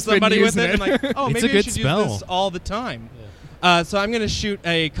episodes, he's wrecked just been somebody with using it. I'm it. like, oh, It's maybe a I good should spell. use this all the time. So I'm gonna shoot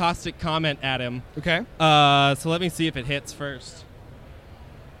a caustic comment at him. Okay. So let me see if it hits first.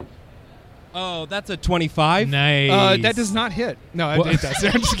 Oh, that's a 25. Nice. That does not hit. No, What? it does.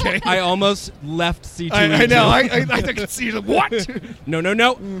 I'm just kidding. I almost left C2. I know. I could see the what? No.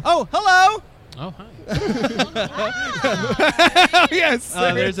 Oh, hello. Oh, hi. Yes.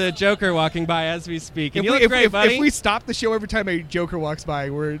 There's a Joker walking by as we speak. And If you we, look great, buddy. if we stop the show every time a Joker walks by,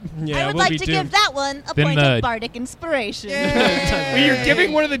 we're yeah, I would we'll like be to doomed. give that one a Then point the- of bardic inspiration. you're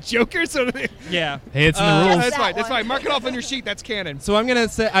giving one of the Jokers. So Yeah. Hey, it's in the Yes. rules. that's fine. That That's one. fine. Mark it off on your sheet. That's canon. So I'm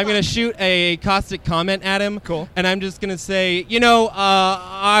gonna shoot a caustic comment at him. Cool. And I'm just gonna say,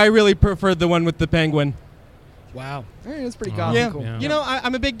 I really preferred the one with the penguin. Wow. That's pretty Oh, goth. yeah. Cool. Yeah.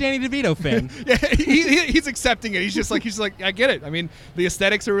 I'm a big Danny DeVito fan. Yeah, he's accepting it. He's just like, I get it. I mean, the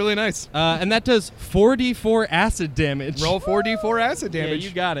aesthetics are really nice. And that does 4d4 acid damage. Roll 4d4 acid damage. Yeah,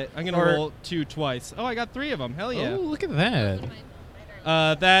 you got it. I'm gonna Or- roll 2 twice. Oh, I got 3 of them. Hell yeah. Oh, look at that.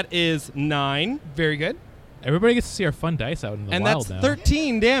 That is 9. Very good. Everybody gets to see our fun dice out in the And wild that's now.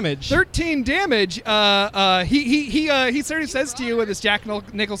 13 damage. 13 damage. He sort of says to you with his Jack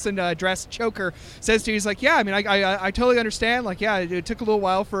Nicholson dressed choker, says to you, he's like, yeah, I mean, I totally understand. Like, yeah, it took a little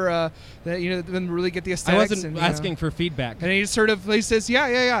while for them to really get the I aesthetics. wasn't and, asking for feedback. And he he says,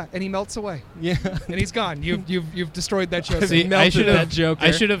 yeah, and he melts away, Yeah. and he's gone. You've destroyed that choker. See, melted that Joker.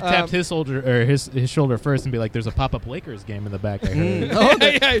 I should have tapped his shoulder first and be like, "There's a pop-up Lakers game in the back." I heard. Oh,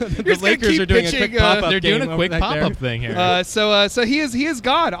 Yeah, the you're just gonna Lakers keep are doing a pitching, quick pop-up They're doing game a quick back there. pop-up thing here. So he is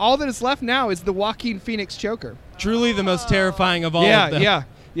gone. All that is left now is the Joaquin Phoenix choker. Truly the most terrifying of all of them.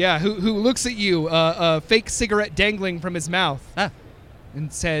 Yeah. Who looks at you, a fake cigarette dangling from his mouth,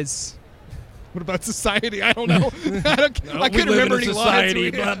 and says, "What about society? I don't know. I couldn't remember any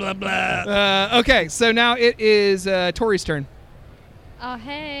society. lines. Blah blah blah. Okay, so now it is Tori's turn. Oh,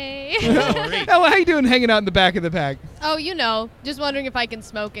 hey. How you doing, hanging out in the back of the pack? Oh, just wondering if I can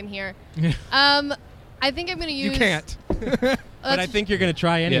smoke in here. I think I'm going to use... You can't. But I think you're going to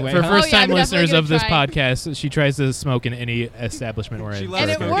try anyway. For huh? first-time I'm listeners definitely of this gonna podcast, she tries to smoke in any establishment we're She in. loves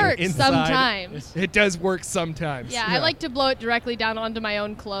And it smoking works inside. sometimes. It does work sometimes. Yeah, I like to blow it directly down onto my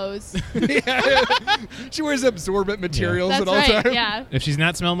own clothes. She wears absorbent materials That's at all right, times. yeah. If she's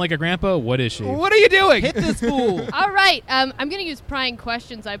not smelling like a grandpa, what is she? What are you doing? Hit this fool. All right, I'm going to use prying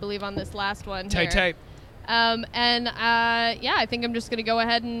questions, I believe, on this last one here. Tight. I think I'm just going to go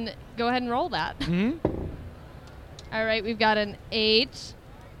ahead and roll that. Mm-hmm. All right, we've got an 8.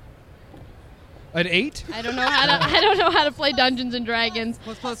 An 8? I don't know how to play Dungeons and Dragons.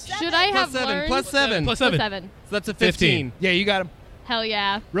 Plus Should I have seven. learned? Plus 7. Plus Plus 7. 7. So that's a 15. Yeah, you got him. Hell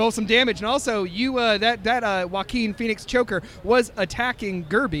yeah. Roll some damage, and also you that Joaquin Phoenix choker was attacking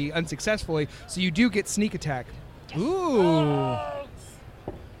Gerby unsuccessfully, so you do get sneak attack. Ooh.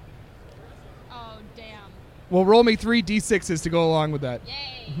 Oh, damn. Well, roll me 3 d6s to go along with that.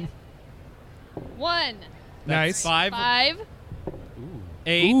 Yay. 1. Nice. 5. 5.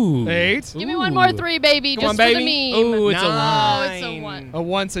 8. Ooh. 8. Give me one more 3, baby, Come just on, for baby. the meme. Ooh, it's a Oh, 9. it's a 1. A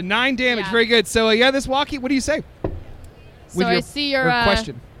 1, so 9 damage. Yeah. Very good. So this Joaquin, what do you say? So I see your you're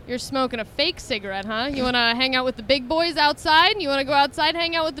question. You're smoking a fake cigarette, huh? You want to hang out with the big boys outside? You want to go outside,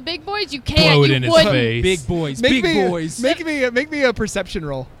 hang out with the big boys? You can't. Blow it You in his wouldn't. face. Big boys. Make Big me, boys. Make me a perception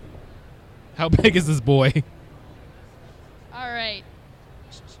roll. How big is this boy? All right.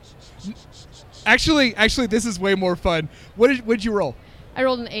 Actually, this is way more fun. What'd you roll? I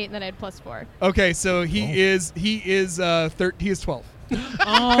rolled an 8 and then I had plus 4. Okay, so he is 12.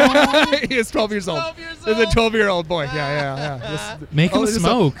 Oh. He is 12 years old. 12 years He's a old. 12-year-old boy. Yeah. Make him just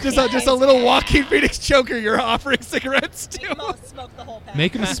smoke. Just a little Joaquin Phoenix choker you're offering cigarettes to. Smoke the whole pack.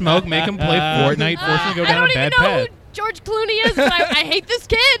 Make him smoke. Make him play Fortnite. Force him to go I down don't a bad even know path. who George Clooney is, but I hate this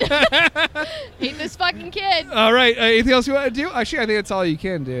kid. Hate this fucking kid. All right. Anything else you want to do? Actually, I think that's all you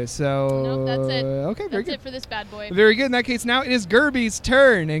can do. So. Nope, that's it. Okay, very That's good. it for this bad boy. Very good. In that case, now it is Gerby's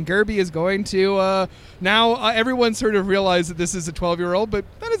turn, and Gerby is going to. Now everyone sort of realized that this is a 12-year-old, but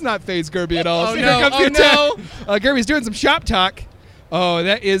that does not faze Gerby at all. Oh, So here no. comes the Oh, attack. Gerby's doing some shop talk. Oh,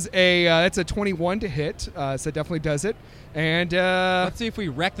 that's a 21 to hit. So it definitely does it. And Let's see if we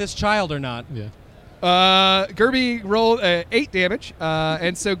wreck this child or not. Yeah. Gerby rolled 8 damage,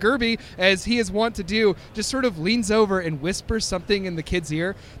 and so Gerby, as he is wont to do, just sort of leans over and whispers something in the kid's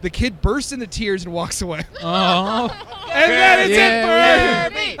ear. The kid bursts into tears and walks away. Oh. And that is it for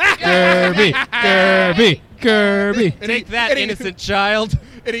Gerby. And Take he- that, and he- innocent child.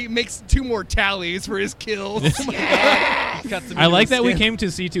 And he makes 2 more tallies for his kills. Got some I like that we skin. came to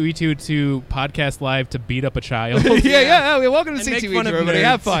C2E2 to podcast live to beat up a child. yeah. Welcome to And make C2E2, fun of everybody. nerds.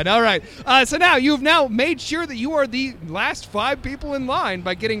 Have fun. All right. So now you've now made sure that you are the last 5 people in line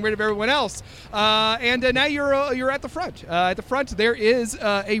by getting rid of everyone else. And now you're at the front. At the front, there is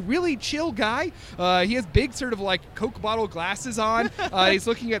a really chill guy. He has big sort of like Coke bottle glasses on. He's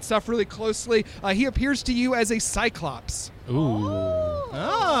looking at stuff really closely. He appears to you as a Cyclops. Ooh.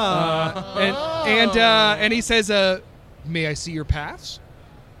 And he says, "May I see your pass?"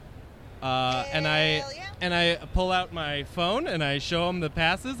 And I pull out my phone and I show him the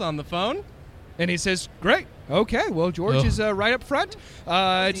passes on the phone. And he says, "Great. Okay. Well, George Ugh. is right up front.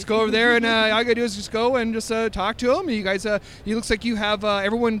 Just go over there, and all I gotta do is just go and just talk to him. You guys, he looks like you have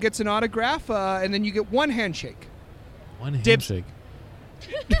everyone gets an autograph, and then you get 1 handshake." One Dibs. handshake.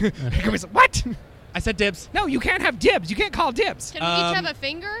 He's like, "What? I said dibs. No, you can't have dibs. You can't call dibs." Can we each have a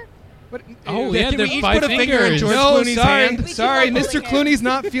finger? What? Oh, yeah, Can they're we each 5 put a finger in fingers. George No, Clooney's sorry, hand? sorry. We keep Mr. on holding Clooney's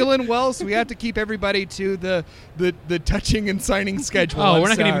not feeling well, so we have to keep everybody to the touching and signing schedule. Oh, I'm we're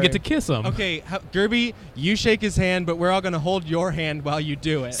not going to even sorry. get to kiss him. Okay, Gerby, you shake his hand, but we're all going to hold your hand while you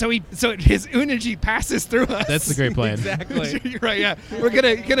do it. So his energy passes through us. That's the great plan. Exactly. You're right. Yeah, we're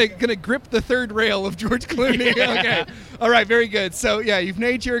gonna grip the third rail of George Clooney. Okay. All right. Very good. So yeah, you've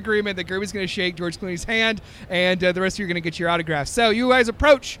made your agreement that Gerby's gonna shake George Clooney's hand, and the rest of you are gonna get your autographs. So you guys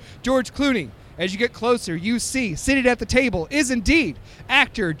approach George Clooney. As you get closer, you see seated at the table is indeed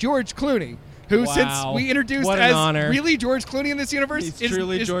actor George Clooney, who, Wow. since we introduced What an as honor. really George Clooney in this universe, He's is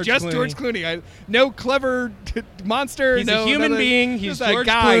truly George just Clooney. George Clooney. No clever monster. He's no, a human nothing. being. He's Just a George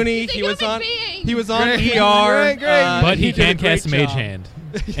guy. Clooney. He's a human being. He was on Great. ER. Great. But he did a can great cast Mage job. Hand.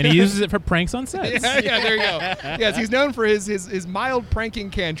 And he uses it for pranks on sets. Yeah, there you go. Yes, he's known for his mild pranking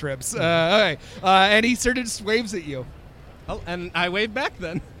cantrips. Okay. And he sort of just waves at you. Oh, and I wave back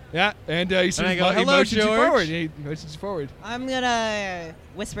then. Yeah, and he sort I of go, he "Hello, motions you George." forward. He motions you forward. I'm gonna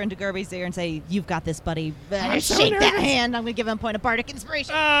whisper into Gerby's ear and say, "You've got this, buddy." I'm so Shake that nervous. hand. I'm gonna give him a point of bardic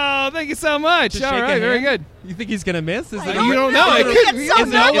inspiration. Oh, thank you so much. To All shake a right, very hand? good. You think he's going to miss? Is I it- don't You don't know. know. He gets so Isn't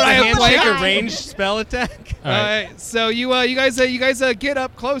that nervous. what I have handshake played? a ranged spell attack? All right. So you guys get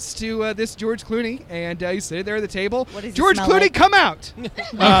up close to this George Clooney, and you sit there at the table. What does he George smell Clooney, like? come out. No,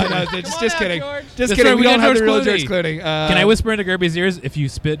 just on out, kidding. George. Just That's kidding. right, We we don't got have the George real George Clooney. Clooney. Can I whisper into Gerby's ears? If you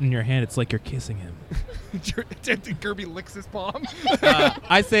spit in your hand, it's like you're kissing him. Gerby licks his palm.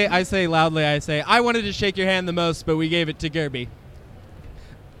 I say loudly, I wanted to shake your hand the most, but we gave it to Gerby.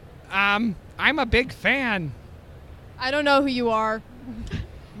 I'm a big fan. I don't know who you are.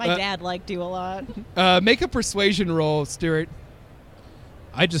 My dad liked you a lot. Make a persuasion roll, Stuart.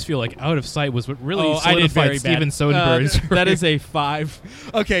 I just feel like Out of Sight was what really I did very solidified bad. Steven Soderbergh's That career. is a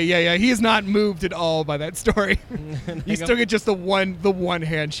 5. Okay, yeah. He is not moved at all by that story. And You I go- still get just the one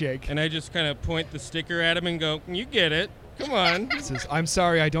handshake. And I just kind of point the sticker at him and go, "You get it. Come on." Says, I'm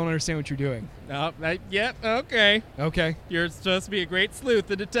sorry, I don't understand what you're doing. Yep, okay. Okay. You're supposed to be a great sleuth,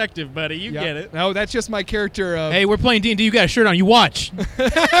 the detective, buddy. You Yeah. get it. No, that's just my character. Hey, we're playing D&D. You got a shirt on. You watch.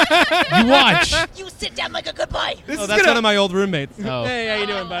 You watch. You sit down like a good boy. this Oh, is that's gonna, one of my old roommates. Oh. Hey, how you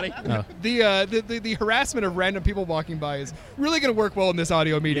doing, buddy? Oh. the harassment of random people walking by is really going to work well in this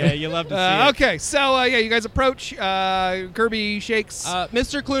audio medium. Yeah, you love to see it. Okay, so you guys approach. Gerby shakes.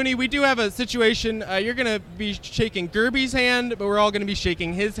 Mr. Clooney, we do have a situation. You're going to be shaking Gerby's hand, but we're all going to be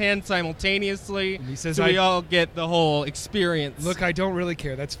shaking his hand simultaneously. He says, so we all get the whole experience. Look, I don't really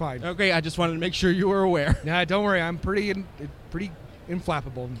care. That's fine. Okay, I just wanted to make sure you were aware. Nah, don't worry. I'm pretty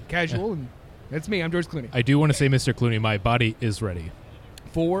inflappable and casual, and that's me. I'm George Clooney. I do want to say, Mr. Clooney, my body is ready.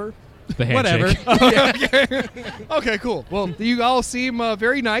 For The handshake. Whatever. okay, cool. Well, you all seem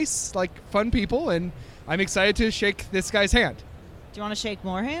very nice, like fun people, and I'm excited to shake this guy's hand. Do you want to shake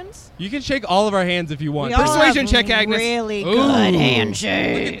more hands? You can shake all of our hands if you want. We all Persuasion have check, Agnes. Really Ooh. good Look at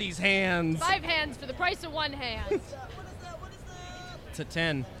handshake. these hands. 5 hands for the price of 1 hand. It's a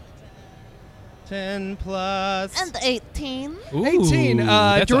 10. 10 plus. And 18. Ooh, 18.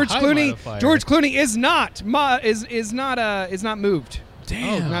 that's a George high Clooney. modifier. George Clooney is not moved.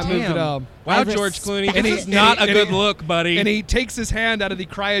 Damn. Not moved at all. Wow, I res- George Clooney, And this he- is not a and he- good look, buddy. And he takes his hand out of the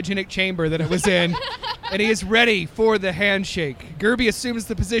cryogenic chamber that it was in, and he is ready for the handshake. Gerby assumes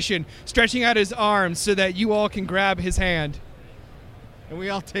the position, stretching out his arms so that you all can grab his hand. And we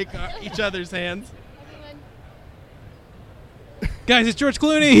all take each other's hands. Guys, it's George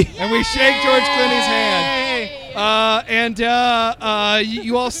Clooney. And we shake George Clooney's hand.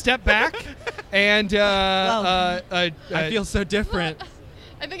 You all step back, and I feel so different.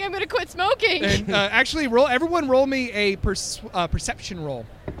 I think I'm going to quit smoking. and actually everyone roll me a perception roll.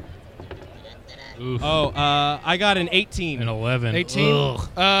 Oof. Oh, I got an 18. An 11. 18.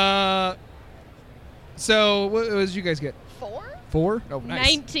 Ugh. So what did you guys get? 4? 4? Oh,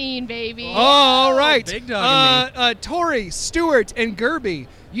 nice. 19, baby. Oh, all right. Big dog in Tori, Stuart, and Gerby,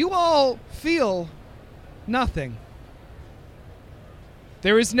 you all feel nothing.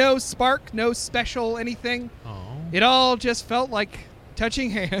 There is no spark, no special anything. Oh. It all just felt like touching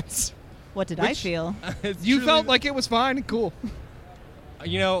hands. What did I Which- feel? It's You truly- felt like it was fine and cool.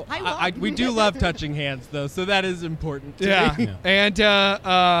 You know, I won. we do love touching hands, though, so that is important to Yeah. me. Yeah. And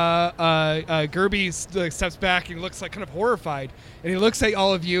Gerby steps back and looks like kind of horrified, and he looks at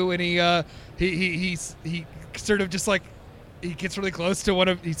all of you, and he sort of just like he gets really close to one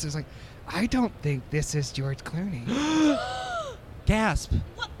of. He's just like, I don't think this is George Clooney. Gasp.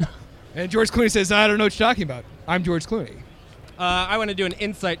 And George Clooney says, I don't know what you're talking about. I'm George Clooney. I want to do an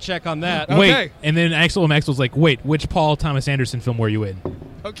insight check on that. Okay. Wait, and then Maxwell's like, wait, which Paul Thomas Anderson film were you in?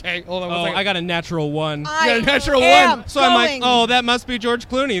 Okay, hold on. Oh, one second. I got a natural 1. got a natural am one. So I'm like, going. oh, that must be George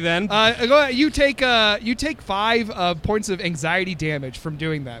Clooney then. Go ahead. You take 5 points of anxiety damage from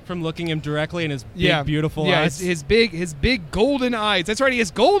doing that. From looking him directly in his big, beautiful eyes. his big golden eyes. That's right. He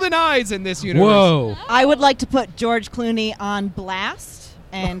has golden eyes in this universe. Whoa. I would like to put George Clooney on blast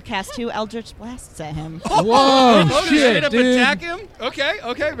and cast 2 Eldritch Blasts at him. Whoa, Oh, just straight shit, up dude. attack him? Okay.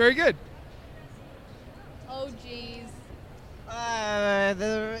 Very good. Oh, jeez. Oh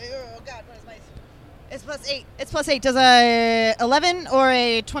God, what is my? It's +8. It's +8. Does a 11 or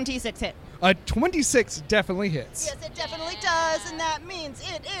a 26 hit? A 26 definitely hits. Yes, it definitely does, and that means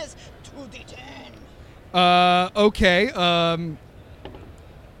it is 2d10. Okay.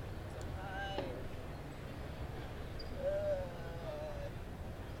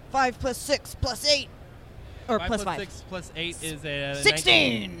 5 + 6 + 8, or 5 plus plus 5. 6 plus 8 is a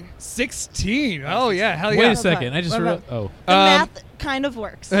 16. 16. Oh yeah. Hell yeah. Wait a second. I just What wrote. about- Oh. The math kind of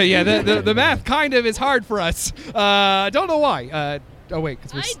works. Yeah. The math kind of is hard for us. Don't know why. Oh wait,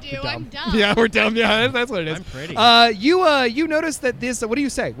 because I do, we're dumb. I'm dumb. Yeah, we're dumb. Yeah, that's what it is. I'm pretty. You notice that this. What do you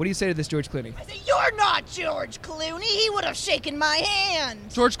say? What do you say to this George Clooney? I say, you're not George Clooney. He would have shaken my hand.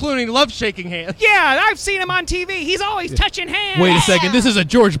 George Clooney loves shaking hands. Yeah, I've seen him on TV. He's always touching hands. Wait a second. This is a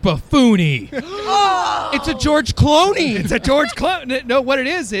George Buffooni. Oh! It's a George Clooney. It's a George Clooney. No, what it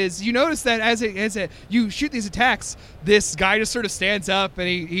is you notice that as you shoot these attacks, this guy just sort of stands up and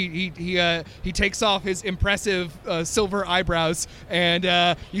he takes off his impressive silver eyebrows, and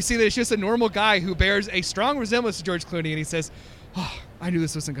you see that it's just a normal guy who bears a strong resemblance to George Clooney, and he says, "Oh, I knew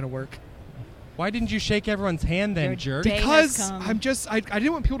this wasn't going to work." Why didn't you shake everyone's hand then, Your jerk? day- Because has come. I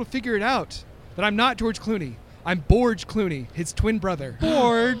didn't want people to figure it out that I'm not George Clooney. I'm Borge Clooney, his twin brother.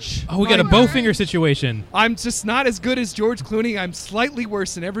 George. Oh, we got a bowfinger situation. I'm just not as good as George Clooney. I'm slightly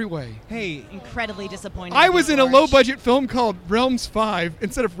worse in every way. Hey, Incredibly disappointing. I to was be in a George. low-budget film called Realms 5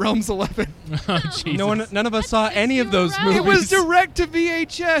 instead of Realms 11. Oh, Jesus. none of us saw any of those Right. movies. It was direct to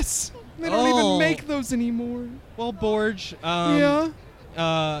VHS. They don't Oh. even make those anymore. Well, Borge,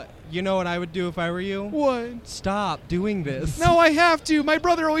 Yeah? you know what I would do if I were you? What? Stop doing this. No, I have to. My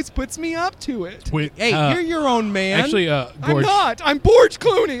brother always puts me up to it. Wait, Hey, you're your own man. Actually, I'm Gorge, not. I'm Borge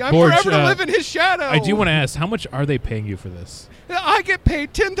Clooney. I'm Borge, forever to live in his shadow. I do want to ask, how much are they paying you for this? I get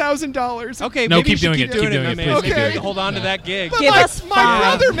paid $10,000. Okay, No, maybe keep you should doing keep it, keep doing doing my it, man. please, keep Maybe doing it. hold on to that gig. But Give my, us my 5.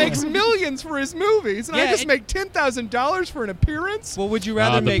 brother makes millions for his movies, and I Yeah, just and- make $10,000 for an appearance. Well, would you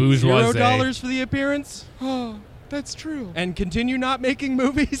rather the make bourgeoisie. $0 for the appearance Oh, that's true. and continue not making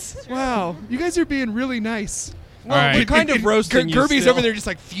movies? Wow, you guys are being really nice. Well, All right. we're kind of roasting you Kirby's still. over there just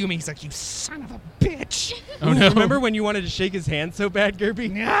like fuming. He's like, "You son of a bitch! Oh, no. Remember when you wanted to shake his hand so bad,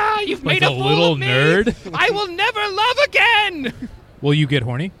 Gerby? Ah, you've Like made a a fool little of me. nerd? I will never love again." Will you get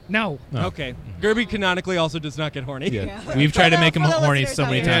horny? No. No. Okay. Gerby canonically also does not get horny. Yeah. Yeah. We've tried to make him For the horny listeners so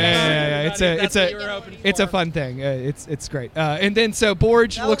many out times. there. It's a fun thing. It's great. And then so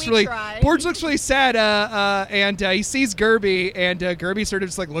Borge No, looks we really tried. Borge looks really sad. And he sees Gerby, and Gerby sort of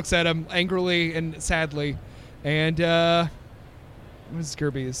just like looks at him angrily and sadly. And what is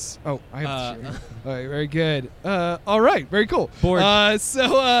Gerby's? Oh, I have to share. All right, very good. All right, very cool.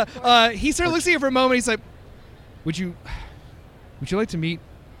 Borge. He sort of looks at you for a moment. He's like, Would you like to meet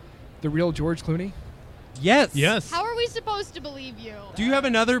the real George Clooney? Yes. Yes. How are we supposed to believe you? Do you have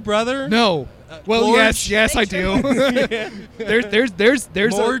another brother? No. Well, Borge? yes, I do. there's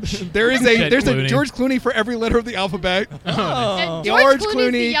Morge? there's Ted a Clooney. George Clooney for every letter of the alphabet. And George Clooney's the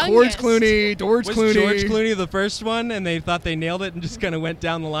Clooney, youngest. George Clooney, George Was Clooney. George Clooney the first one, and they thought they nailed it and just kind of went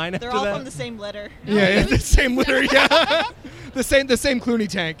down the line They're after all that? from the same letter. Yeah, the same litter. Yeah, the same Clooney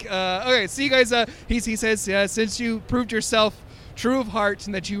tank. Okay, so you guys. He says, since you proved yourself true of heart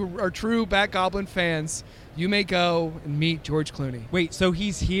and that you are true Batgoblin fans, you may go and meet George Clooney. Wait, so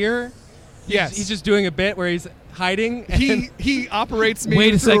he's here? Yes. He's just doing a bit where he's hiding. And He operates me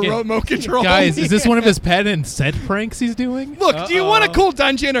Wait a through second. a remote control. Guys, is this one of his pet and set pranks he's doing? Look, do you want a cool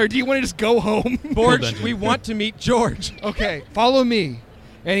dungeon or do you want to just go home? Borge, dungeon. we want to meet George. Okay, follow me.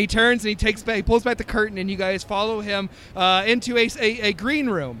 And he turns and he pulls back the curtain, and you guys follow him into a green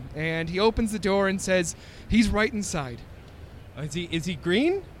room. And he opens the door and says, "He's right inside." Is he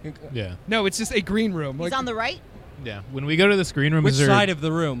green? Yeah. No, it's just a green room. He's on the right. Yeah. When we go to the screen room, Which is there, side of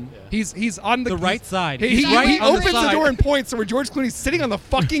the room? He's on The right side. He, He's he, right he on the opens the side. door and points to where George Clooney's sitting on the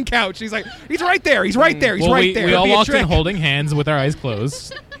fucking couch. He's like, he's right there. He's right there. He's well, right there. we all Be a walked in trick. holding hands with our eyes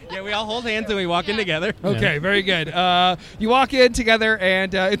closed. Yeah, we all hold hands and we walk in together. Okay, very good. You walk in together,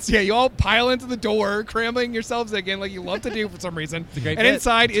 and you all pile into the door, cramming yourselves again like you love to do for some reason. a great And bit.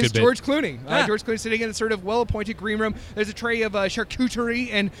 inside It's a is good bit. George Clooney. Ah. George Clooney sitting in a sort of well-appointed green room. There's a tray of charcuterie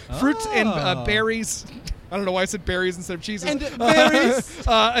and fruits and Oh. berries. I don't know why I said berries instead of cheeses. And berries.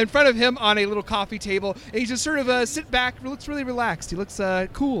 In front of him on a little coffee table. And he just sort of sit back, looks really relaxed. He looks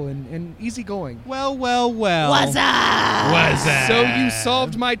cool and easygoing. Well. What's up? Was that? So you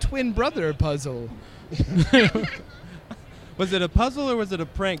solved my twin brother puzzle. Was it a puzzle or was it a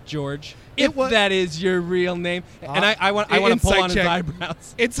prank, George? It If wa- that is your real name. And I want to pull Insight on his check.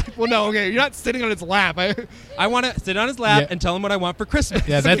 eyebrows. It's no, okay. You're not sitting on his lap. I want to sit on his lap Yeah. and tell him what I want for Christmas.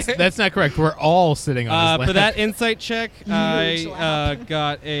 Yeah, that's not correct. We're all sitting on his lap. For that insight check, I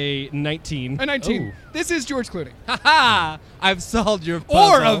got a 19. A 19. Ooh. This is George Clooney. Ha! I've solved your puzzle.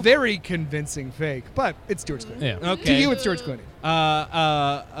 Or a very convincing fake, but it's George Clooney. Yeah. Okay. To you, it's George Clooney.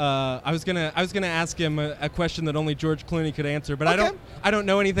 I was gonna ask him a question that only George Clooney could answer, but Okay. I don't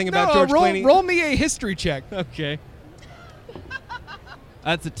know anything No, about George Clooney. roll me a history check. Okay.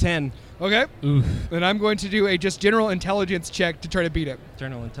 That's a 10. Okay. Oof. Then I'm going to do a just general intelligence check to try to beat it.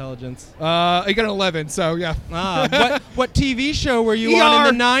 General intelligence. I got an 11, so yeah. What TV show were you on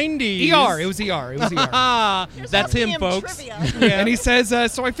in the 90s? ER. It was ER. It was ER. That's him, folks. And he says,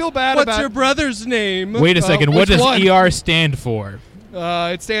 so I feel bad What's about. your brother's name? Wait a second. What which does one? ER stand for?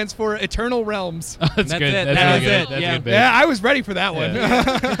 It stands for Eternal Realms. That's That's good. it. That's That really is good. it. That's Yeah. a good bit. Yeah, I was ready for that one.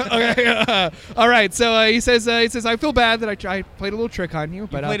 Okay. All right. So he says, I feel bad that I played a little trick on you,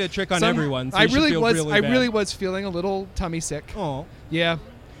 but played a trick on everyone, so you should feel really I bad. really was feeling a little tummy sick. Oh, Yeah,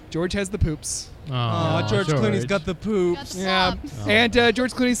 George has the poops. Aw, George Clooney's got the poops. Yeah, and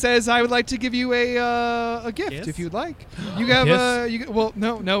George Clooney says, "I would like to give you a gift Kiss? if you'd like. You have Kiss? well,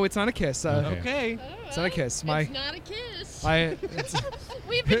 no, it's not a kiss. Okay. Okay. It's not a kiss. It's not a kiss. It's,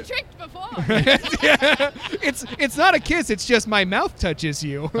 We've been tricked before. it's not a kiss. It's just my mouth touches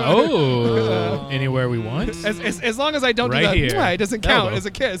you. Oh, anywhere we want. As long as I don't Right do that, here. it doesn't count Elbow. as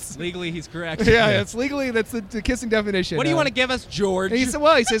a kiss. Legally, he's correct. Yeah, it's legally that's the kissing definition. What do you want to give us, George? And he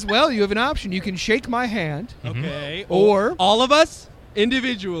says, well, you have an option. You can shake my hand, Okay. Or- all of us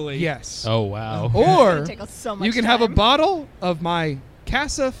individually. yes, Oh wow. or Take us so much you can have a time. bottle of my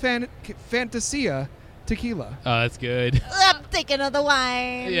Casa Fantasia tequila. Oh, that's good. I'm thinking of the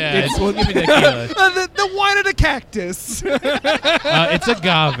wine. Yeah, we'll give you tequila. The wine of the cactus. It's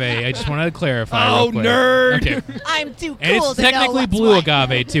agave. I just wanted to clarify. Oh, real quick. nerd. Okay. I'm too cool And it's to know technically what's blue what.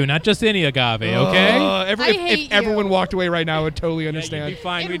 agave too, not just any agave. Okay. I If hate everyone you. walked away right now, I would totally Yeah, understand. you'd be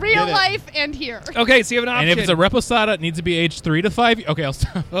fine. In We'd real get it. life and here. Okay, so you have an option. And if it's a reposado, it needs to be aged 3 to 5. Okay, I'll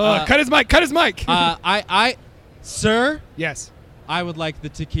stop. Cut his mic. Cut his mic. Sir, yes. I would like the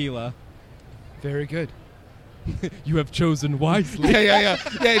tequila. Very good. You have chosen wisely. Yeah.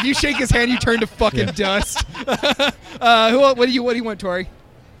 If you shake his hand, you turn to fucking dust. What do you want, Tori?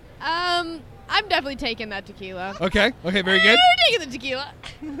 I'm definitely taking that tequila. Okay, very good. I'm taking the tequila.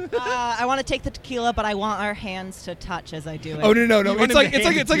 I want to take the tequila, but I want our hands to touch as I do it. Oh no! You want It's him like to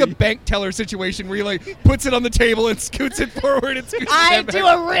hand it's it like to a you. bank teller situation where he like puts it on the table and scoots it forward and scoots I it back. do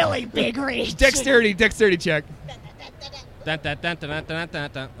a really big reach. Dexterity check. Dun, dun, dun, dun, dun, dun, dun,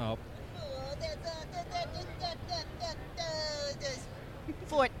 dun. Oh.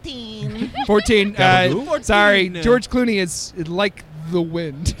 14. 14. Gabagoo? Sorry, 14. George Clooney is like the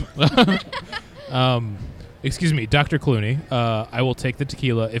wind. Excuse me, Dr. Clooney. I will take the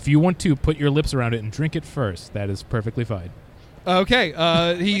tequila. If you want to put your lips around it and drink it first, that is perfectly fine. Okay.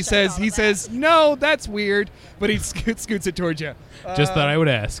 He says no, that's weird, but he scoots it towards you. Just thought I would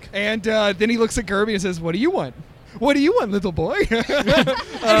ask. And then he looks at Gerby and says, "What do you want? What do you want, little boy?" Come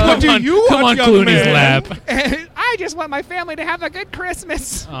want, on, young Clooney's man? lap. And I just want my family to have a good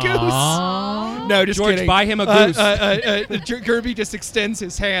Christmas. Aw. Goose. No, just George, kidding. buy him a goose. Gerby just extends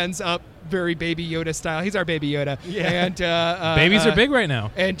his hands up, very Baby Yoda style. He's our Baby Yoda. Yeah. And Babies are big right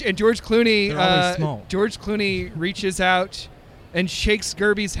now. And George Clooney, They're always small. George Clooney reaches out and shakes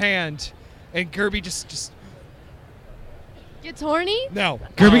Gerby's hand, and Gerby just Gets horny? no.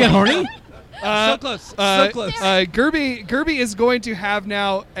 Gerby got horny? So close. So close. Gerby is going to have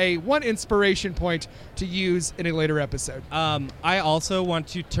now one inspiration point to use in a later episode. I also want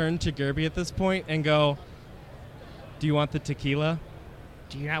to turn to Gerby at this point and go, do you want the tequila?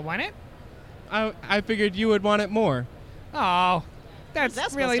 Do you not want it? I figured you would want it more. Oh, that's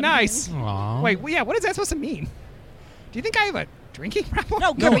That's really supposed to nice. Aw. Wait, yeah, what is that supposed to mean? Do you think I have a drinking problem?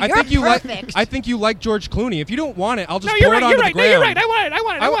 No, No, Gerby, I you're think you perfect. I think you like George Clooney. If you don't want it, I'll just No, pour you're it right. onto You're right. the No, ground. you're right. I want it.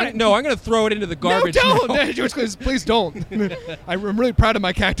 I want it. No, I'm going to throw it into the garbage. No, don't. now. No, George Clooney, please don't. I'm really proud of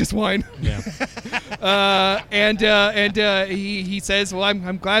my cactus wine. Yeah. And he says, well,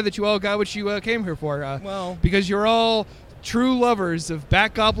 I'm glad that you all got what you came here for. Well- because you're all true lovers of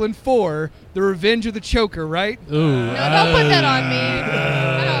Bat Goblin 4, The Revenge of the Choker, right? Ooh. No, don't put that on me.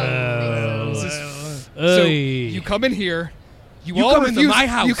 I don't think so. So Oy. you come in here, You You all come into refuse. my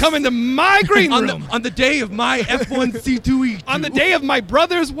house. You come into my green on room. the day of my F1C2E2. On the day of my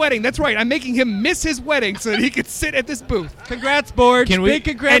brother's wedding. That's right. I'm making him miss his wedding so that he could sit at this booth. Congrats, Borge. Can we- Big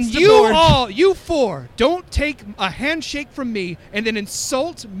congrats And to you Borge. all, you four, don't take a handshake from me and then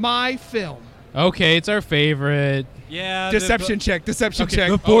insult my film. Okay, it's our favorite. Yeah. Deception check. Deception check.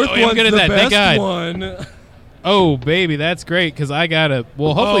 The fourth Oh, I'm one's good at the that, thank best God. one. Oh, baby, that's great because I got to.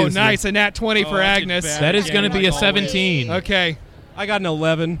 Well, hopefully. Oh, this is- nice. A nat 20 for that's Agnes. bad. That is Yeah, going to be a like 17. Okay. I got an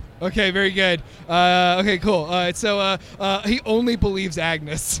 11. Okay, very good. Okay, cool. So he only believes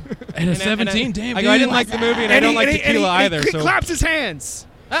Agnes. And a 17, damn. I go, I dude. didn't like the movie, and I don't like tequila either. He So. claps his hands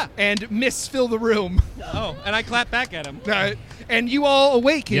and misfill the room. Oh, and I clap back at him. And you all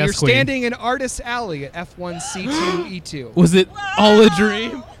awake, and Yes, you're Queen. standing in Artist Alley at F1C2E2. Was it all a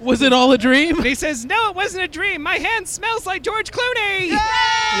dream? Was it all a dream? And he says, "No, it wasn't a dream. My hand smells like George Clooney."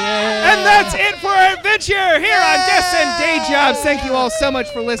 And that's it for our adventure here on Deaths and Day Jobs. Thank you all so much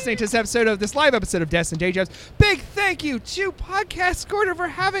for listening to this live episode of Deaths and Day Jobs. Big thank you to Podcast Scorner for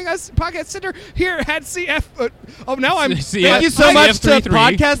having us, Podcast Center here at CF. Now I'm. CF. Thank you so much to 33.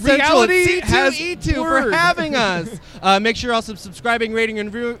 Podcast Central Reality at has C2E2 for blurred. having us. Make sure you're also subscribing, rating,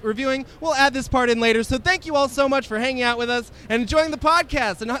 and reviewing. We'll add this part in later. So thank you all so much for hanging out with us and enjoying the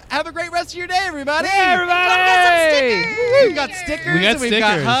podcast. And have a great rest of your day, everybody. Hey, everybody! We've got stickers. We got and we've got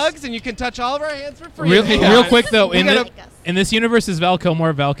stickers. hugs, and you can touch all of our hands for free. Real quick though, We gotta- in this universe, is Val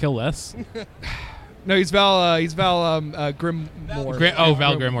Kilmer Val Kill-less? No, he's Val Grimmore.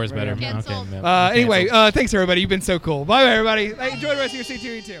 Val Grimoire's better. Cancelled. Okay, no, Anyway, canceled. thanks everybody. You've been so cool. Bye, everybody. Enjoy the rest of your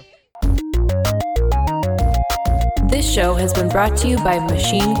C2E2. This show has been brought to you by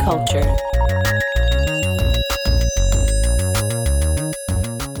Machine Culture.